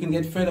 she can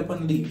get fed up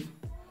and leave,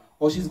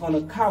 or she's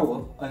gonna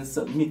cower and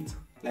submit.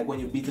 Like when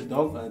you beat a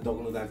dog, and the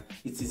dog knows that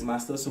it's his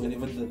master, so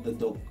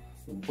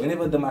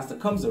whenever the master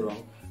comes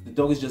around, the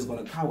dog is just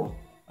gonna cower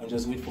and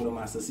just wait for the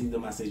master. See if the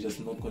master is just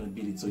not gonna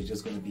beat it, so it's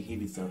just gonna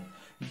behave itself.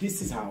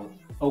 This is how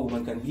a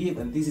woman can behave,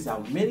 and this is how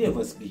many of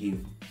us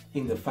behave,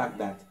 in the fact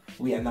that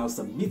we are now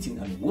submitting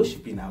and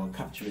worshipping our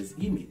capturer's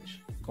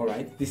image.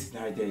 Alright, this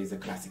right there is a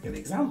classical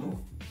example.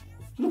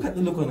 Look at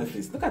the look on her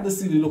face. Look at the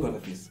silly look on her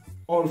face.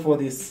 All for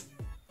this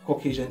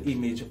Caucasian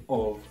image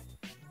of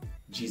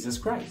Jesus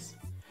Christ.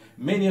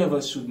 Many of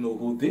us should know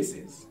who this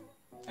is.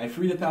 I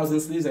freed 1,000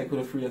 slaves. I could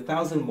have freed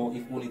 1,000 more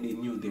if only they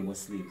knew they were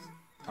slaves.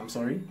 I'm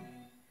sorry?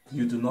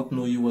 You do not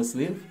know you were a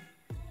slave?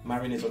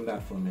 Marinate on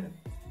that for a minute.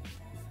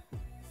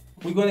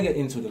 We're going to get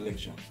into the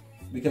lecture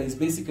because it's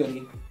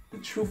basically the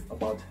truth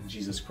about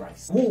Jesus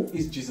Christ. Who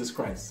is Jesus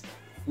Christ?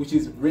 Which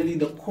is really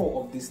the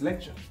core of this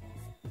lecture.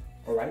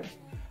 Alright?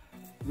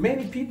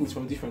 Many people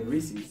from different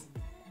races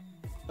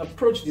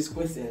approach this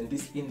question and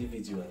this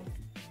individual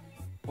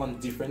on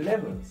different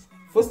levels.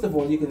 First of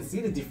all, you can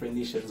see the different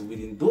nations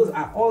within.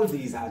 All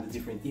these are the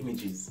different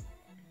images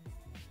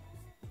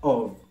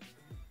of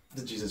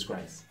the Jesus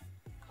Christ.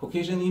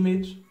 Caucasian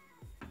image,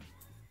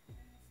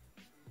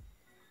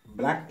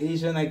 Black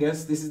Asian, I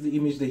guess. This is the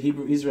image the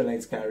Hebrew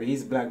Israelites carry.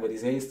 He's black, but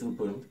his hair is still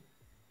permed.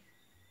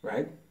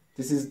 Right?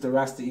 This is the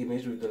Rasta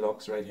image with the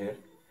locks right here.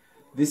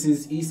 This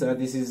is Isa.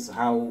 This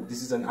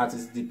is an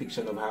artist's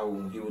depiction of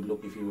how he would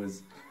look if he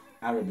was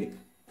Arabic.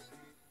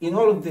 In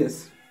all of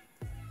this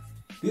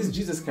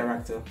Jesus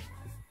character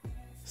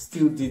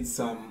still did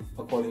some,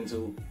 according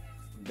to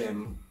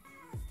them,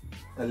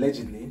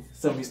 allegedly,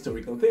 some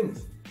historical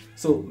things.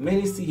 So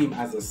many see him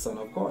as a son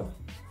of God.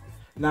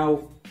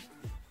 Now,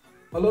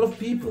 a lot of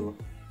people,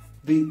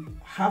 they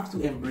have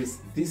to embrace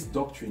this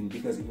doctrine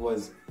because it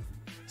was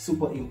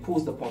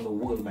superimposed upon the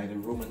world by the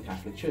Roman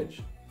Catholic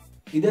Church.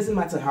 It doesn't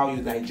matter how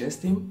you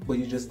digest him, but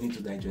you just need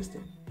to digest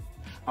him.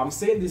 I'm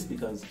saying this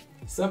because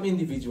some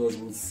individuals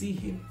will see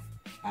him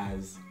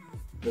as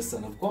the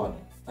Son of God,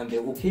 and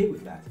they're okay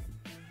with that.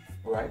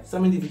 Alright?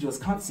 Some individuals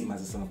can't see him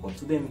as a son of God.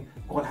 To them,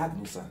 God had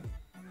no son.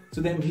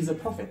 To them, he's a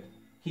prophet.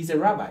 He's a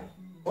rabbi.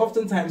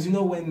 Oftentimes, you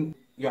know when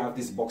you have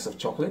this box of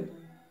chocolate,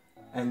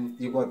 and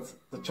you got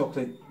the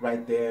chocolate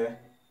right there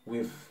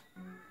with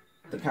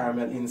the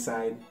caramel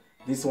inside.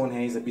 This one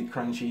here is a bit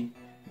crunchy.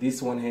 This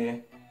one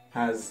here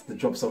has the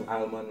drops of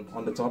almond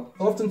on the top.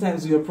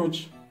 Oftentimes we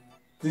approach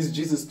this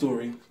Jesus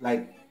story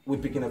like we're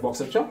picking a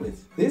box of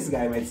chocolates. This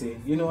guy might say,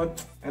 you know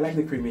what, I like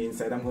the creamy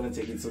inside, I'm going to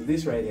take it. So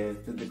this right here,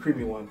 the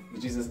creamy one,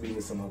 Jesus being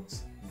the Son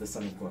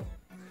of God.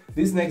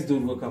 This next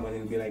dude will come and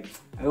he'll be like,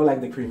 I don't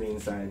like the creamy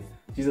inside.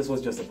 Jesus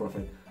was just a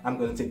prophet. I'm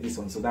going to take this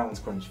one, so that one's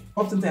crunchy.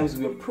 Oftentimes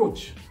we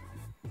approach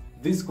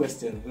this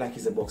question like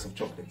it's a box of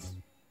chocolates.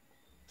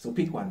 So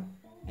pick one.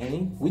 Any?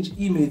 Which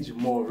image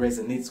more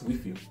resonates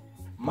with you?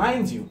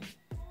 Mind you,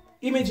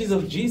 images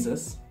of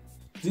Jesus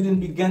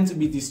didn't begin to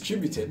be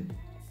distributed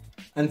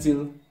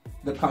until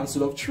the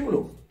Council of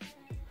Trullo,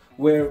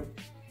 where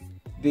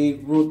they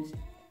wrote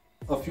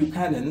a few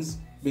canons,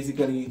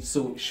 basically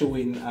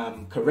showing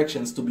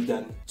corrections to be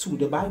done to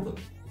the Bible.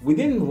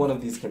 Within one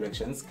of these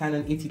corrections,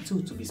 Canon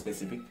 82 to be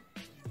specific,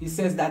 it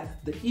says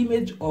that the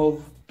image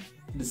of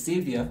the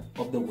Savior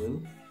of the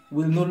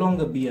will no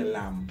longer be a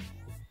lamb.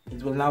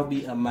 It will now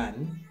be a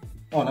man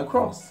on a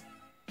cross.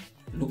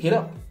 Look it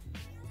up.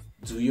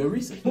 Do your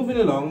research. Moving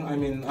along, I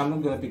mean, I'm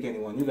not going to pick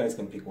anyone. You guys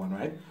can pick one,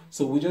 right?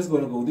 So we're just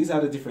going to go. These are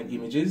the different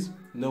images.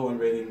 No one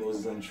really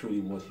knows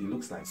truly what he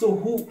looks like. So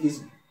who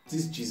is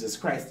this Jesus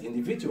Christ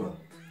individual?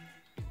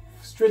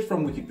 Straight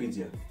from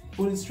Wikipedia.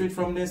 Put it straight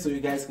from there so you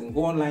guys can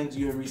go online, do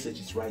your research.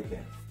 It's right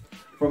there.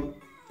 From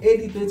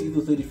AD 30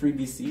 to 33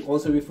 BC,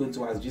 also referred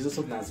to as Jesus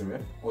of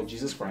Nazareth or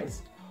Jesus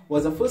Christ,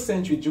 was a first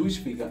century Jewish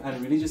figure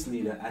and religious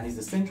leader and is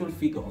the central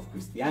figure of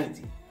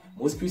Christianity.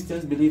 Most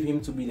Christians believe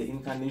him to be the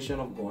incarnation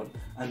of God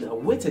and the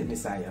awaited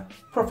Messiah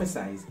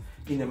prophesied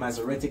in the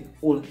Masoretic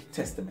Old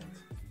Testament.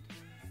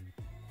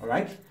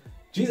 Alright?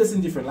 Jesus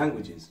in different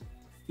languages.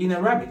 In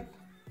Arabic,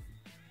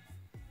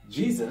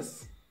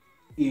 Jesus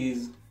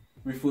is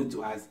referred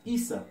to as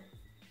Isa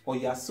or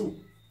Yasu.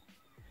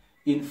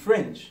 In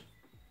French,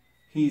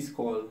 he is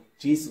called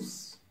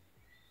Jesus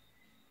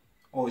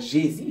or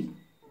Jésus.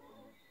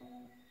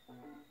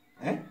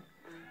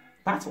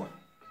 Patois.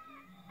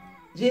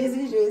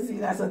 Jésus,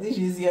 that's what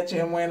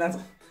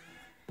Jésus.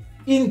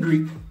 In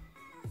Greek,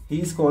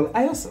 he is called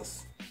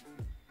Iosos.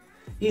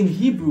 In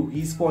Hebrew,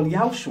 he is called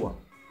Yahushua.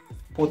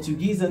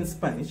 Portuguese and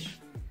Spanish,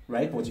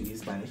 right?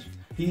 Portuguese, Spanish.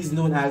 He is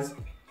known as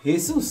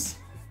Jesus.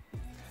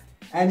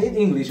 And in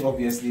English,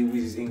 obviously,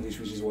 which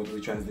is what we're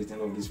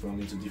translating all this from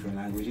into different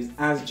languages,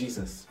 as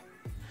Jesus.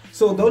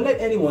 So don't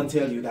let anyone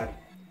tell you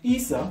that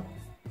Isa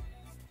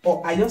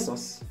or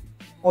Iosos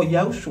or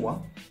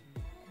Yahushua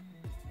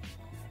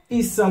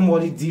is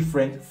somebody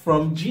different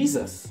from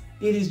Jesus.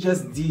 It is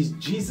just this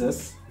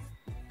Jesus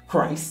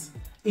Christ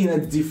in a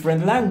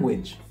different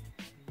language.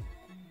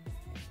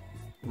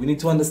 We need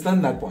to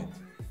understand that point.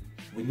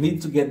 We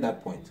need to get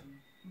that point.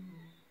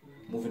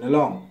 Moving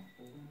along.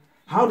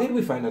 How did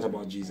we find out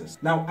about Jesus?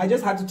 Now, I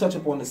just had to touch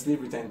upon the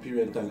slavery time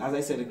period because, as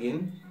I said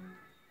again,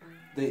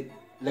 the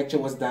lecture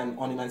was done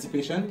on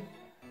emancipation,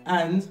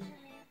 and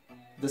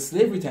the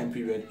slavery time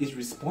period is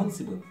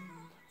responsible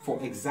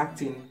for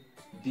exacting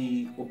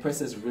the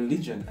oppressor's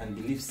religion and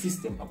belief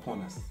system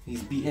upon us.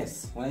 It's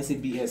BS. When I say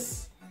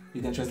BS,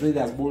 you can translate it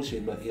as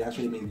bullshit, but it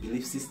actually means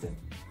belief system.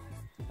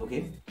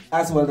 Okay?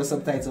 As well, the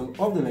subtitle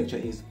of the lecture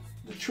is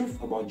The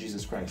Truth About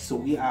Jesus Christ. So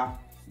we are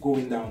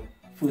going down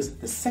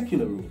first the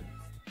secular road.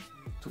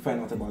 to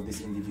find out about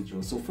this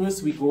individual. So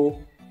first we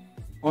go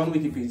on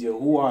Wikipedia.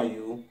 Who are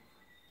you?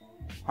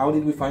 How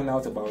did we find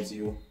out about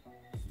you?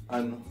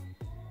 And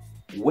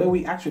where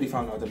we actually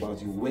found out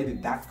about you, where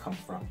did that come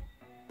from?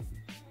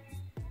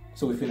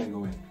 So we finna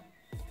go in.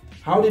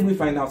 How did we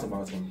find out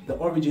about him? The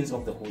origins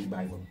of the Holy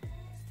Bible.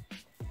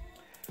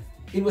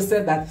 It was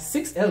said that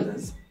 6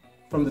 elders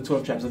from the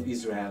 12 tribes of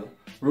Israel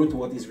wrote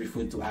what is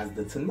referred to as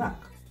the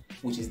Tanakh,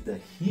 which is the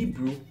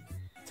Hebrew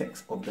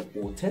text of the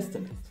Old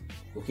Testament.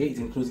 Okay, it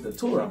includes the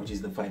Torah, which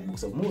is the 5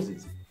 books of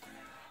Moses.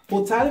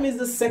 Ptolemy's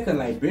the second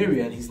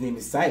librarian, his name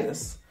is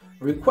Silas,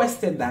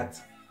 requested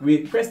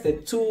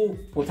to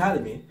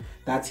Ptolemy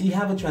that he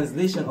have a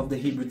translation of the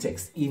Hebrew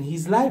text in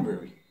his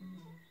library.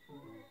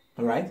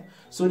 Alright,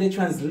 so they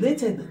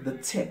translated the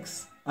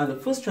text, and the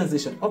first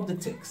translation of the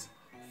text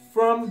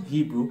from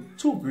Hebrew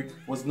to Greek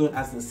was known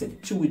as the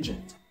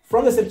Septuagint.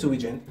 From the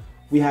Septuagint,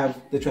 we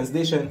have the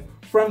translation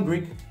from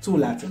Greek to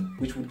Latin,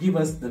 which would give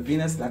us the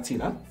Venus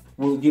Latina,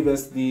 will give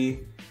us the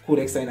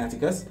Codex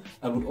Sinaiticus,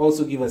 and would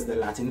also give us the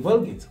Latin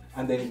Vulgate.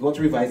 And then it got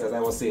revised, as I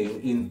was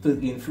saying, in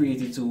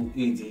 382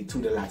 AD to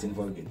the Latin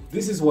Vulgate.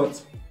 This is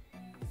what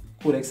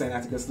Codex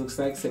Sinaiticus looks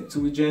like: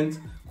 Septuagint,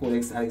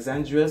 Codex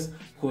Alexandrinus,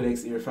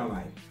 Codex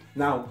Erythraeum.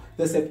 Now,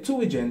 the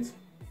Septuagint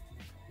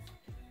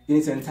in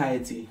its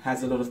entirety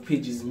has a lot of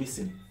pages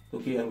missing,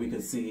 okay, and we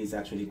can see it's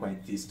actually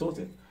quite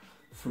distorted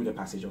through the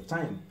passage of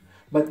time.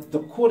 But the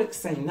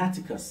Codex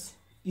Sinaiticus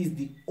is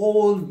the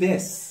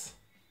oldest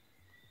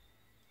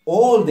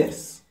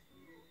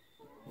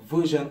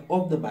version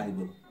of the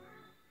Bible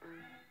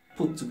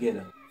put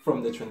together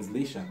from the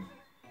translation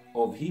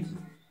of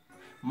Hebrew.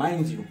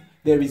 Mind you,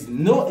 there is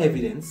no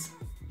evidence,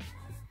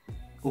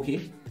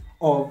 okay,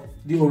 of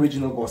the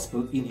original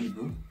gospel in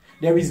Hebrew.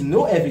 There is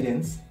no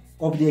evidence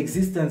of the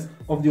existence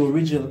of the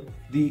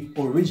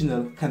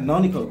original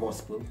canonical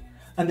gospel,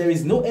 and there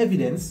is no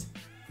evidence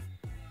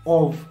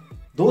of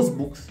those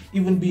books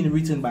even being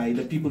written by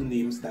the people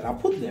names that are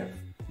put there.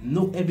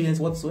 No evidence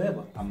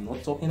whatsoever. I'm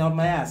not talking out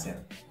my ass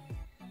here.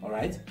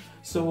 Alright?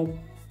 So,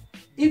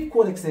 if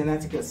Codex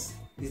Sinaiticus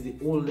is the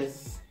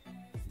oldest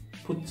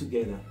put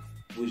together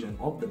version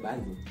of the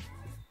Bible,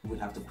 we'll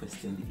have to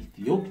question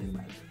the Ethiopian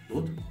Bible,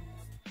 don't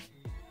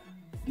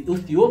we? The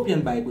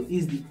Ethiopian Bible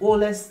is the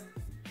oldest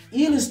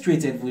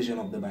illustrated version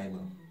of the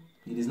Bible.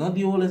 It is not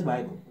the oldest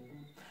Bible.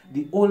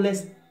 The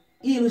oldest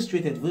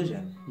illustrated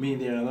version, meaning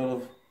there are a lot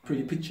of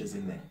pretty pictures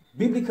in there.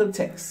 Biblical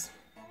texts.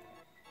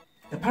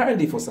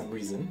 Apparently, for some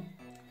reason,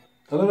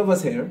 a lot of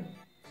us here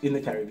in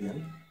the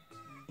Caribbean,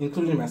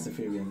 including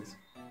Rastafarians,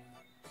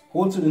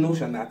 hold to the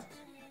notion that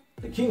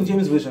the King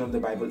James Version of the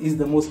Bible is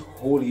the most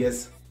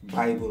holiest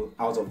Bible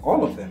out of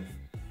all of them.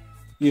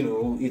 You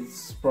know,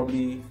 it's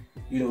probably,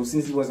 you know,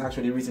 since it was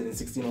actually written in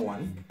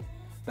 1601,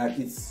 that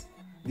it's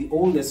the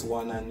oldest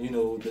one, and you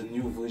know, the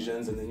new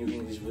versions and the new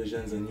English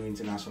versions and new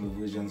international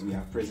versions we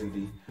have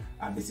presently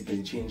are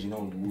basically changing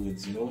all the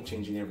words, you know,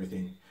 changing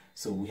everything.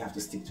 So we have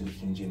to stick to the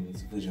King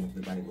James Version of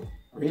the Bible.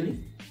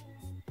 Really?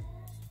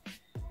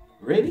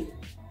 Really?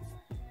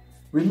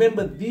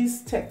 Remember,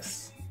 these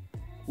texts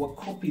were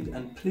copied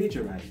and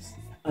plagiarized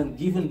and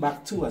given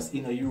back to us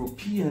in a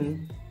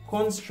European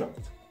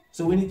construct.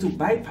 So we need to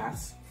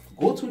bypass,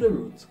 go to the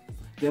root,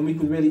 then we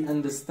could really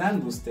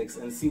understand those texts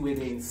and see where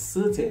they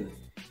inserted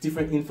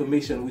different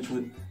information which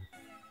would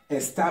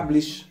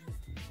establish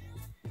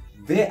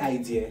their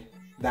idea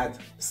that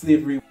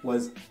slavery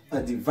was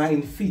a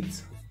divine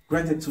feat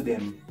granted to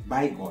them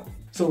by God.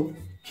 So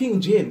King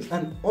James,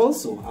 and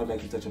also I'd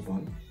like to touch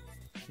upon,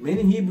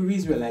 many Hebrew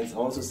Israelites are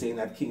also saying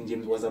that King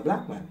James was a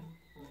black man.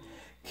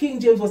 King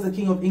James was the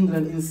king of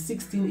England in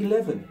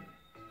 1611.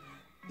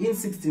 In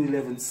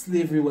 1611,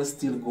 slavery was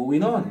still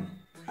going on.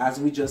 As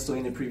we just saw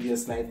in the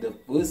previous slide, the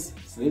first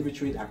Slavery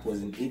Trade Act was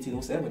in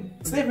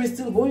 1807. Slavery is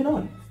still going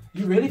on.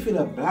 You really feel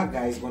a black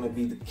guy is going to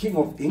be the king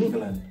of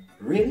England?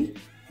 Really?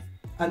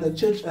 And the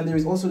church, and there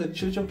is also the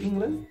Church of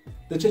England.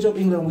 The Church of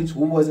England, which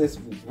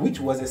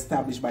was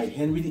established by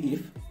Henry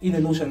VIII, in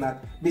the notion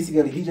that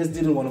basically he just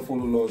didn't want to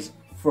follow laws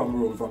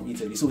from Rome, from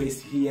Italy. So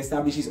he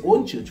established his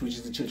own church, which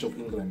is the Church of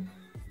England.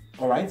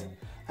 Alright?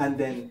 And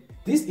then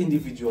this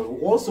individual,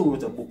 who also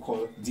wrote a book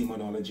called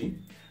Demonology,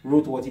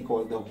 wrote what he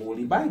called the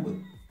Holy Bible.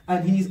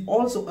 And he is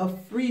also a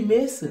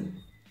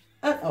Freemason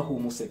and a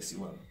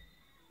homosexual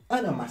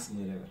and a mass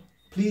murderer.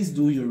 Please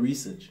do your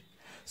research.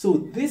 So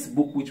this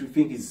book, which we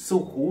think is so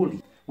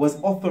holy,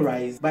 was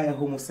authorized by a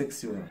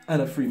homosexual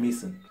and a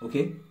Freemason.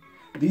 Okay?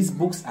 These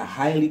books are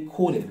highly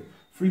coded.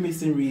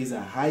 Freemasonry is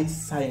a high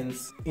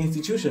science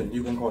institution,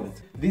 you can call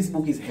it. This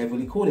book is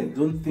heavily coded.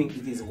 Don't think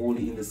it is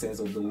holy in the sense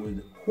of the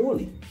word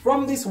holy.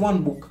 From this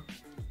one book,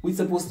 which is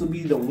supposed to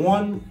be the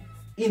one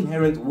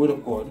inherent word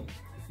of God,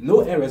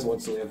 no errors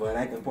whatsoever, and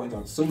I can point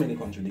out so many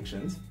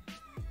contradictions.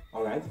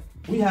 Alright?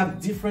 We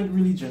have different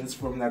religions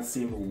from that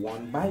same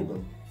one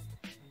Bible.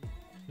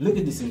 Look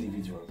at these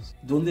individuals.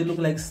 Don't they look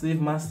like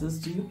slave masters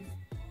to you?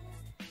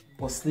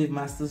 Or slave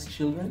masters'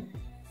 children?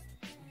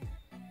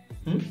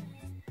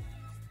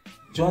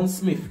 John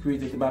Smith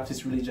created the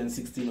Baptist religion in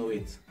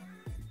 1608.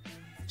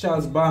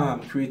 Charles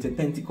Barham created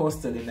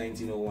Pentecostal in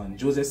 1901.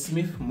 Joseph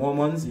Smith,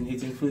 Mormons in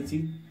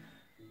 1830.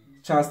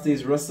 Charles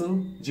Taze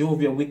Russell,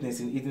 Jehovah's Witness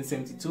in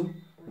 1872.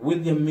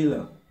 William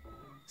Miller,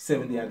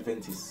 Seventh-day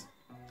Adventist.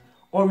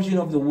 Origin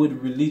of the word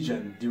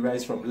religion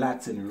derives from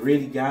Latin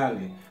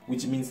religare,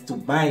 which means to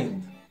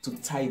bind, to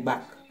tie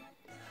back.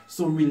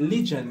 So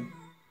religion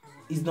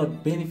is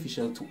not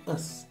beneficial to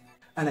us.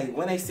 And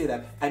when I say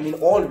that, I mean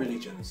all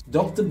religions.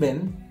 Dr.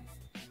 Ben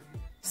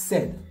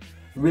said,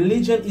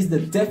 religion is the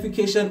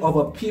deification of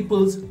a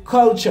people's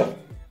culture.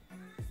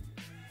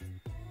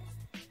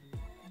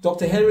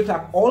 Dr. Henry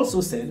Clark also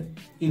said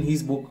in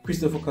his book,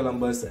 Christopher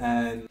Columbus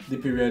and the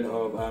Period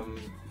of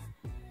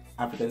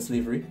African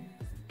Slavery,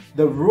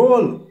 the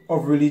role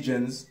of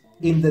religions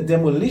in the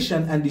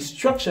demolition and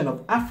destruction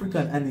of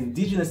African and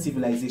indigenous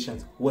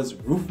civilizations was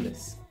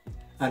ruthless.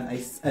 And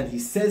he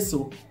says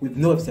so with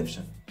no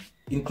exception,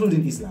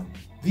 including Islam.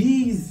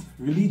 These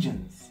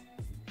religions,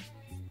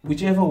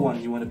 whichever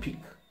one you want to pick,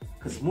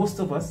 because most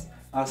of us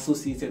are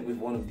associated with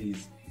one of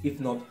these, if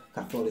not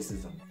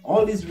Catholicism.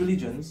 All these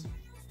religions,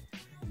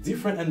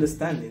 different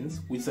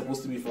understandings, which are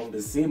supposed to be from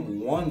the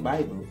same one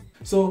Bible.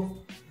 So,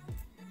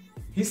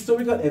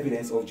 historical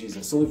evidence of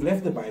Jesus. So we've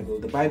left the Bible.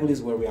 The Bible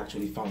is where we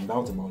actually found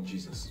out about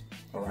Jesus.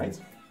 Alright?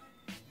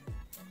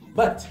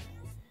 But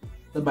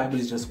the Bible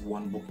is just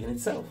one book in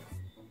itself.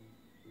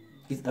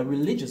 It's a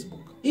religious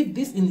book. If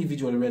this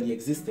individual really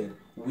existed,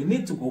 we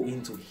need to go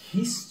into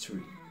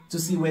history to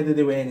see whether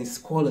there were any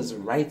scholars or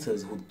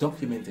writers who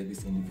documented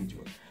this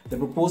individual. The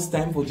proposed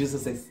time for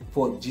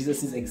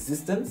Jesus'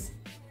 existence,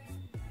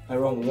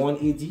 around 1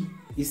 AD,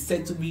 is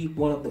said to be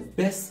one of the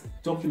best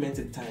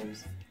documented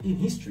times in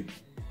history,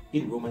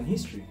 in Roman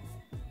history.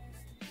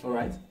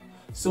 Alright?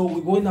 So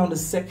we're going down the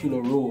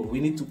secular road. We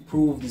need to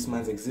prove this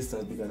man's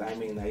existence, because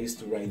I used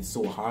to write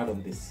so hard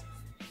on this.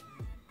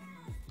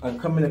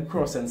 And coming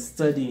across and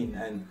studying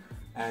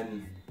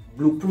and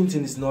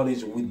blueprinting this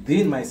knowledge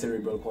within my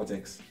cerebral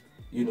cortex,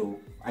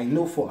 I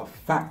know for a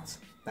fact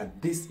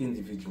that this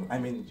individual,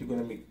 you're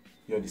going to make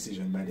your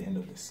decision by the end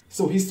of this.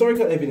 So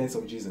historical evidence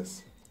of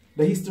Jesus.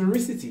 The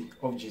historicity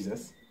of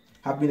Jesus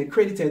have been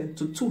accredited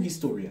to two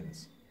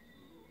historians.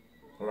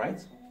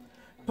 Alright?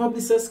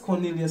 Publicus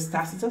Cornelius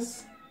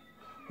Tacitus,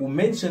 who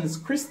mentions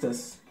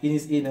Christus in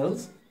his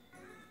annals.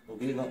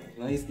 Okay, not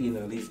his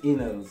annals, his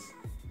annals.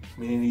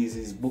 Meaning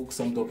his books,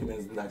 some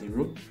documents that he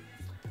wrote.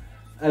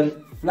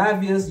 And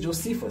Flavius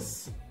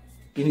Josephus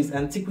in his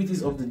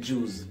Antiquities of the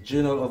Jews,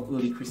 Journal of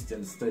Early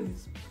Christian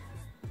Studies.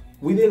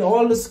 Within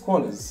all the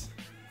scholars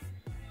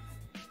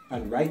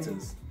and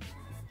writers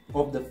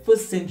of the 1st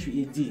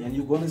century AD, and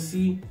you're going to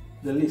see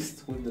the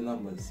list with the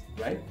numbers,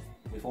 right?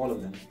 With all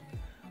of them.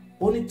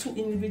 Only 2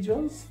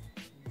 individuals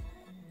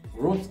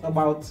wrote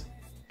about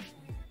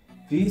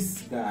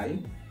this guy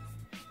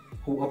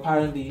who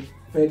apparently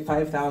fed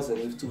 5,000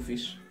 with 2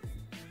 fish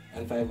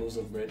and 5 loaves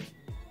of bread,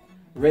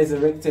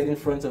 resurrected in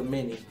front of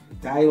many,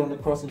 died on the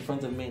cross in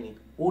front of many.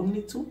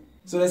 Only 2?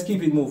 So let's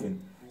keep it moving.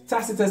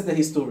 Tacitus the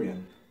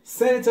historian,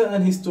 senator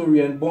and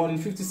historian, born in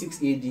 56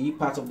 AD,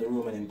 part of the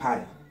Roman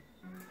Empire.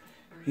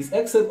 His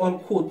excerpt on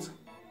quote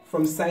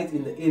from site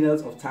in the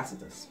Annals of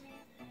Tacitus.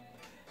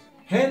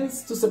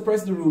 Hence, to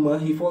suppress the rumor,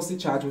 he falsely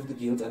charged with the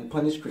guilt and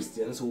punished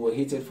Christians who were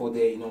hated for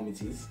their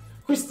enormities.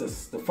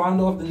 Christus, the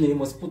founder of the name,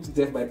 was put to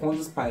death by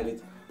Pontius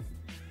Pilate,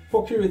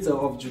 procurator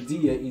of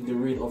Judea in the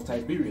reign of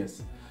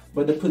Tiberius.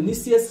 But the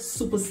pernicious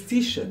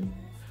superstition,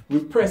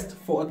 repressed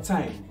for a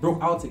time,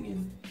 broke out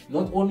again,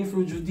 not only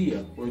through Judea,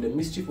 where the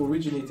mischief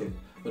originated,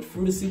 but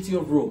through the city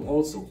of Rome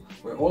also,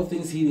 where all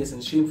things hideous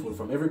and shameful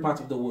from every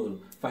part of the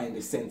world find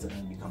a center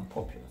and become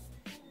popular.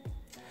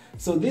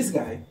 So this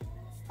guy,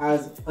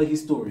 as a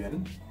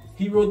historian,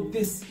 he wrote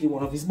this in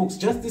one of his books,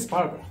 just this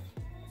paragraph.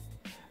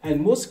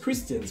 And most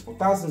Christians for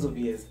thousands of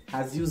years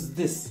has used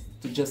this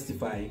to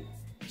justify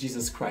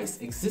Jesus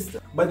Christ's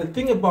existence. But the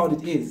thing about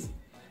it is,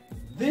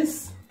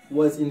 this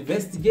was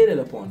investigated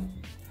upon,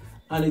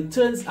 and it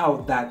turns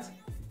out that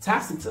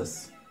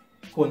Tacitus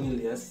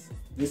Cornelius,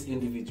 this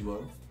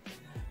individual,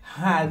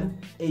 had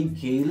a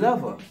gay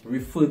lover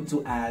referred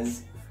to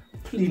as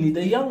Pliny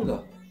the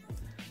Younger.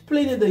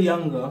 Pliny the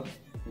Younger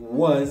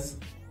was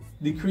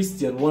the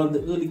Christian, one of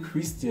the early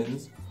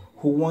Christians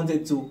who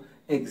wanted to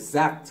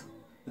exact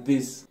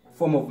this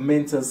form of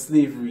mental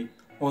slavery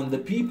on the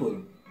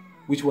people,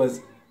 which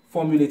was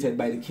formulated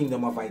by the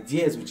kingdom of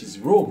ideas, which is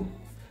Rome.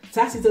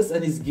 Tacitus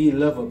and his gay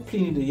lover,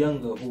 Pliny the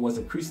Younger, who was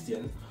a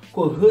Christian,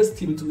 coerced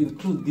him to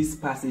include this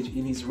passage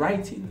in his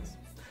writings.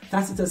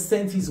 Tacitus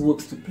sent his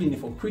works to Pliny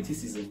for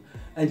criticism,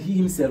 and he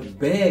himself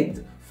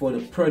begged for the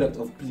product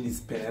of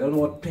Pliny's pen. I don't know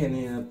what pen,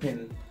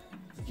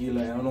 I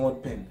don't know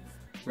what pen,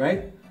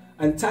 right?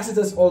 And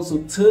Tacitus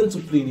also turned to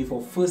Pliny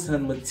for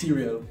first-hand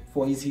material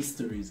for his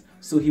histories,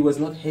 so he was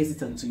not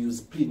hesitant to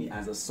use Pliny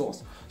as a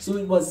source. So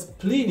it was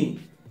Pliny,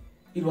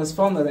 it was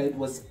found that it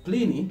was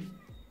Pliny,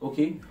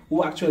 okay,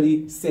 who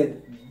actually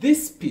said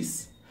this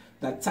piece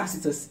that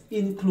Tacitus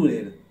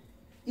included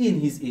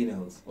in his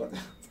annals. What?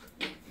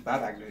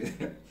 That actually.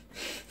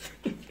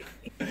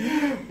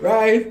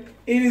 Right?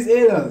 In his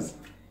annals.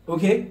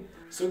 Okay?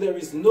 So there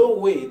is no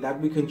way that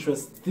we can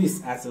trust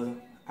this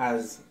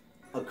as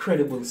a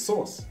credible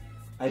source.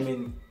 I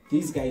mean,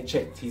 this guy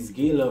checked his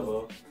gay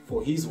lover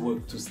for his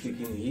work to stick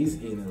in his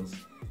anals,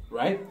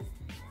 right?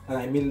 And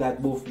I mean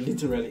that both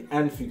literally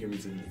and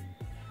figuratively.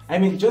 I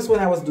mean, just when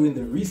I was doing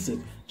the research,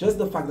 just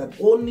the fact that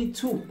only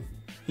 2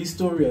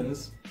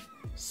 historians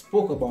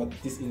spoke about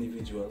this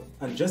individual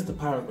and just the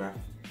paragraph,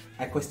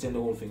 I questioned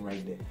the whole thing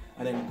right there.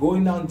 And then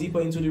going down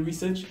deeper into the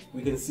research,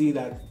 we can see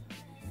that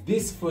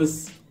this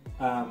first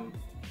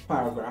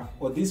paragraph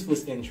or this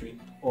first entry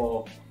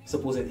or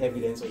supposed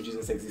evidence of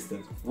Jesus'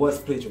 existence was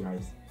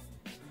plagiarized.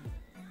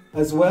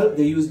 As well,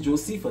 they used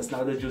Josephus.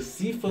 Now, the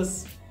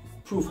Josephus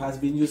proof has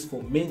been used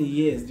for many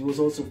years. There was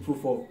also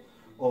proof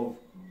of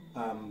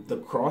the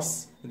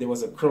cross. There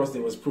was a cross.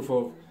 There was proof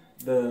of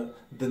the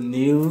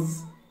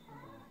nails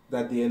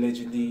that they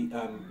allegedly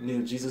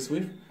nailed Jesus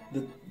with.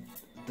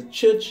 The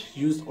church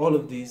used all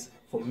of these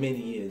for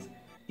many years,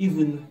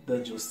 even the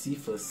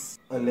Josephus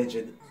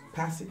alleged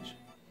passage.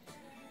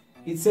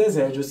 It says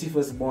here,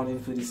 Josephus, born in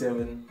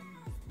 37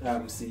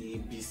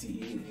 CE,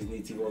 BCE, is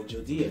native of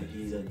Judea.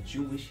 He is a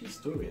Jewish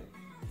historian.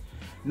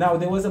 Now,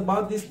 there was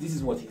about this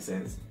is what he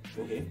says,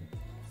 okay,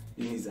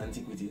 in his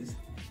Antiquities.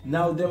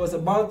 Now, there was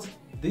about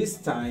this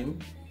time,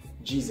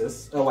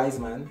 Jesus, a wise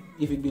man,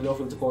 if it be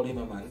lawful to call him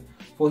a man,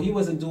 for he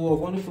was a doer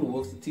of wonderful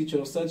works, the teacher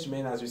of such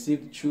men as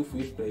received the truth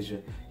with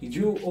pleasure. He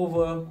drew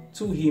over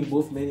to him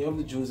both many of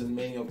the Jews and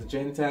many of the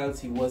Gentiles.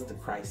 He was the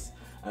Christ.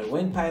 And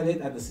when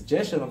Pilate, at the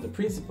suggestion of the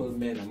principal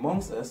men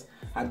amongst us,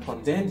 had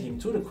condemned him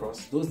to the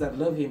cross, those that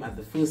loved him at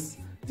the first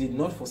did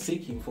not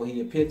forsake him, for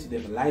he appeared to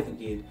them alive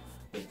again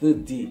the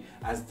 3rd day,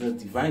 as the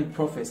divine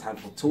prophets had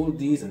foretold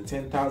these and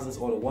 10,000s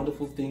all the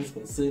wonderful things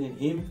concerning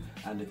him,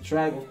 and the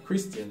tribe of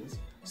Christians,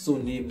 so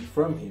named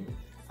from him,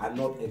 are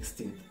not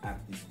extinct at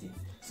this day.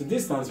 So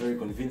this sounds very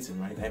convincing,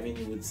 right? I mean,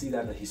 you would see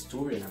that the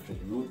historian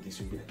actually wrote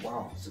this, you'd be like,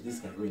 wow, so this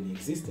guy really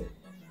existed.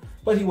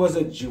 But he was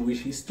a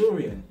Jewish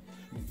historian.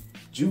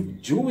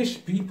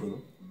 Jewish people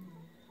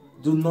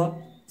do not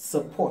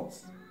support,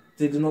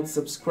 they do not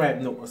subscribe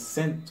nor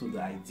assent to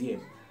the idea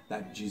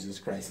that Jesus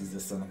Christ is the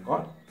Son of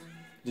God.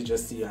 They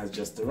just see you as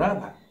just a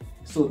rabbi.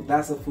 So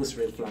that's a first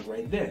red flag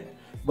right there.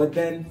 But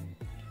then,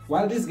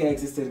 while this guy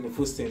existed in the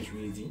 1st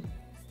century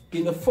AD,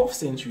 in the 4th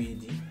century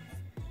AD,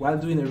 while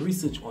doing a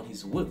research on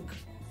his work,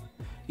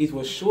 it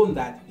was shown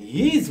that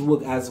his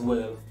work as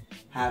well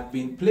have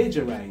been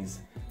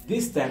plagiarized,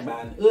 this time by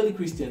an early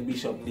Christian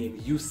bishop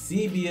named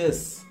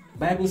Eusebius.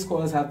 Bible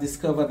scholars have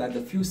discovered that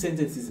the few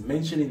sentences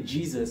mentioning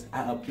Jesus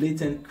are a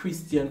blatant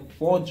Christian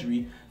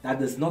forgery that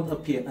does not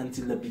appear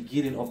until the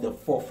beginning of the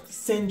 4th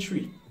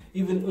century.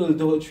 Even Earl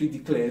Doherty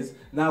declares,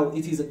 now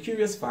it is a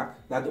curious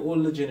fact that the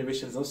older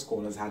generations of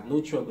scholars had no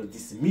trouble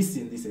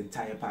dismissing this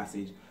entire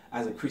passage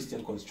as a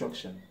Christian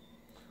construction.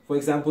 For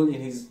example,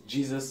 in his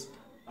Jesus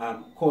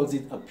calls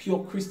it a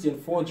pure Christian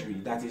forgery,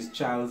 that is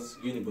Charles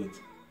Unibert.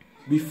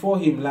 Before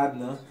him,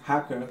 Ladner,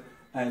 Hacker,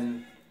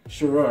 and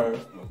Scherer,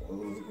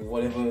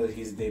 whatever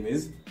his name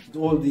is,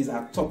 all these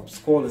are top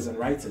scholars and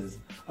writers,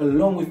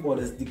 along with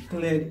others,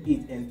 declared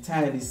it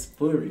entirely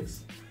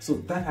spurious. So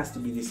that has to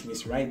be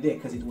dismissed right there,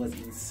 because it was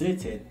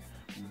inserted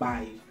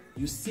by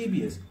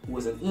Eusebius, who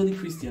was an early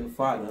Christian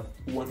father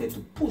who wanted to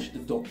push the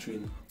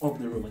doctrine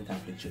of the Roman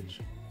Catholic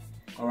Church.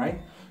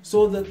 Alright,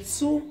 so the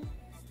 2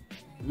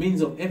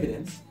 means of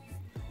evidence,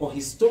 or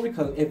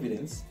historical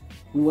evidence,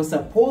 we were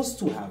supposed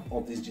to have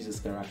of this Jesus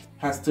character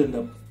has turned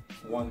up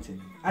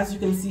wanting. As you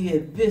can see here,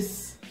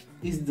 this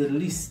is the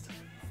list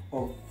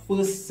of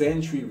 1st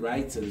century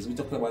writers. We're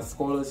talking about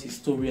scholars,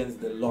 historians,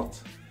 the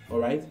lot.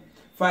 Alright?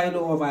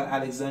 Philo of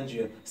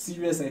Alexandria,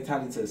 Sirius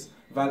Italicus,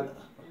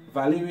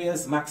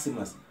 Valerius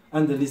Maximus,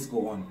 and the list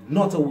go on.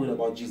 Not a word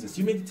about Jesus.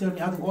 You mean to tell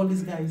me out of all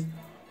these guys,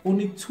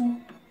 only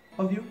 2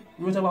 of you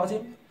wrote about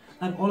him?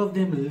 And all of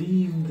them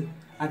lived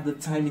at the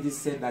time it is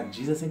said that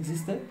Jesus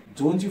existed?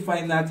 Don't you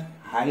find that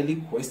highly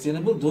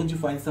questionable? Don't you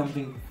find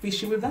something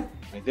fishy with that?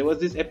 There was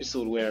this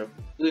episode where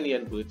Ernie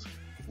and Bert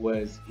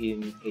was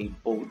in a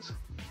boat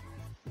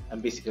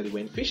and basically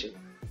went fishing.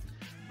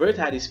 Bert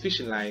had his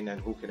fishing line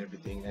and hook and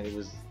everything, and he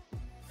was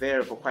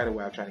there for quite a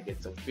while trying to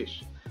get some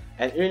fish.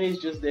 And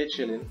Ernie's just there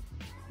chilling,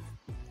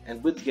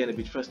 and Bert's getting a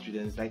bit frustrated,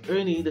 and it's like,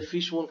 Ernie, the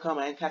fish won't come,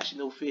 I ain't catching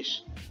no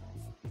fish.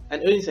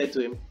 And Ernie said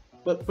to him,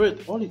 but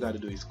Bert, all you gotta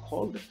do is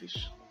call the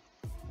fish.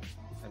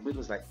 And Bert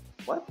was like,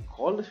 what?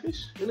 Call the fish?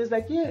 Ernie's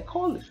like, yeah,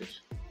 call the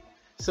fish.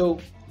 So,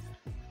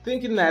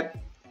 thinking that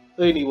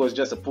Ernie was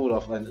just a pull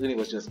off and Ernie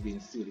was just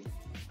being silly,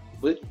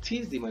 Bert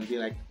teased him and be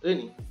like,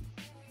 Ernie,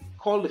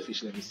 call the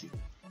fish, let me see.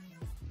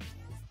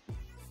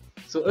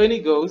 So Ernie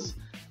goes,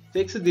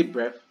 takes a deep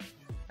breath,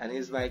 and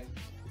he's like,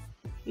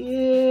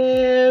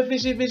 yeah,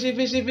 fishy, fishy,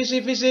 fishy,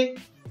 fishy, fishy.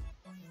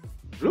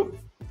 Bloop.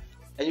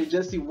 And you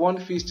just see one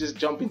fish just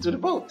jump into the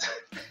boat.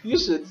 You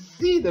should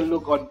see the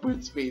look on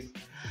Bert's face.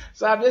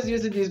 So I'm just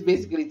using this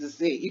basically to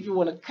say, if you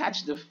want to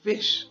catch the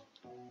fish,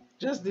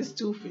 just these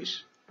 2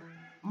 fish.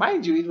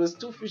 Mind you, it was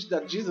 2 fish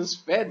that Jesus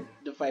fed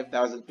the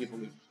 5,000 people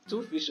with.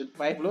 2 fish and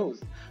 5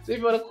 loaves. So if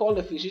you want to call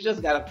the fish, you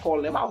just got to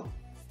call them out.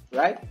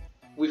 Right?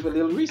 with a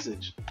little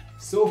research.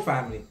 So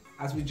family,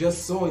 as we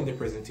just saw in the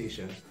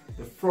presentation,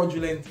 the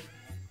fraudulent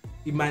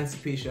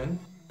emancipation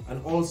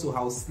and also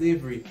how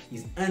slavery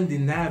is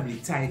undeniably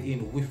tied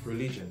in with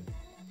religion.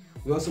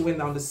 We also went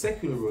down the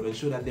secular road and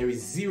showed that there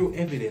is zero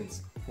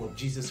evidence for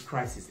Jesus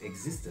Christ's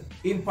existence.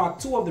 In part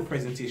 2 of the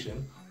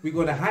presentation, we're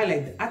going to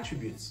highlight the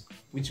attributes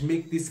which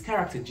make this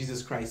character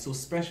Jesus Christ so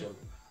special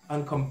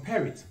and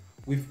compare it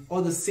with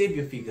other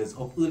savior figures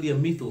of earlier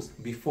mythos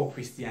before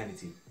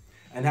Christianity.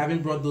 And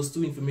having brought those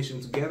two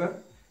information together,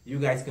 you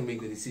guys can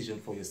make the decision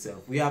for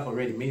yourself. We have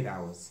already made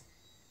ours,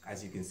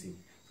 as you can see.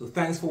 So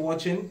thanks for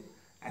watching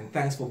and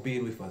thanks for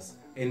being with us.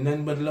 And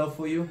none but love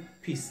for you,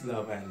 peace,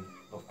 love, and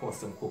of course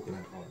some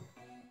coconut oil.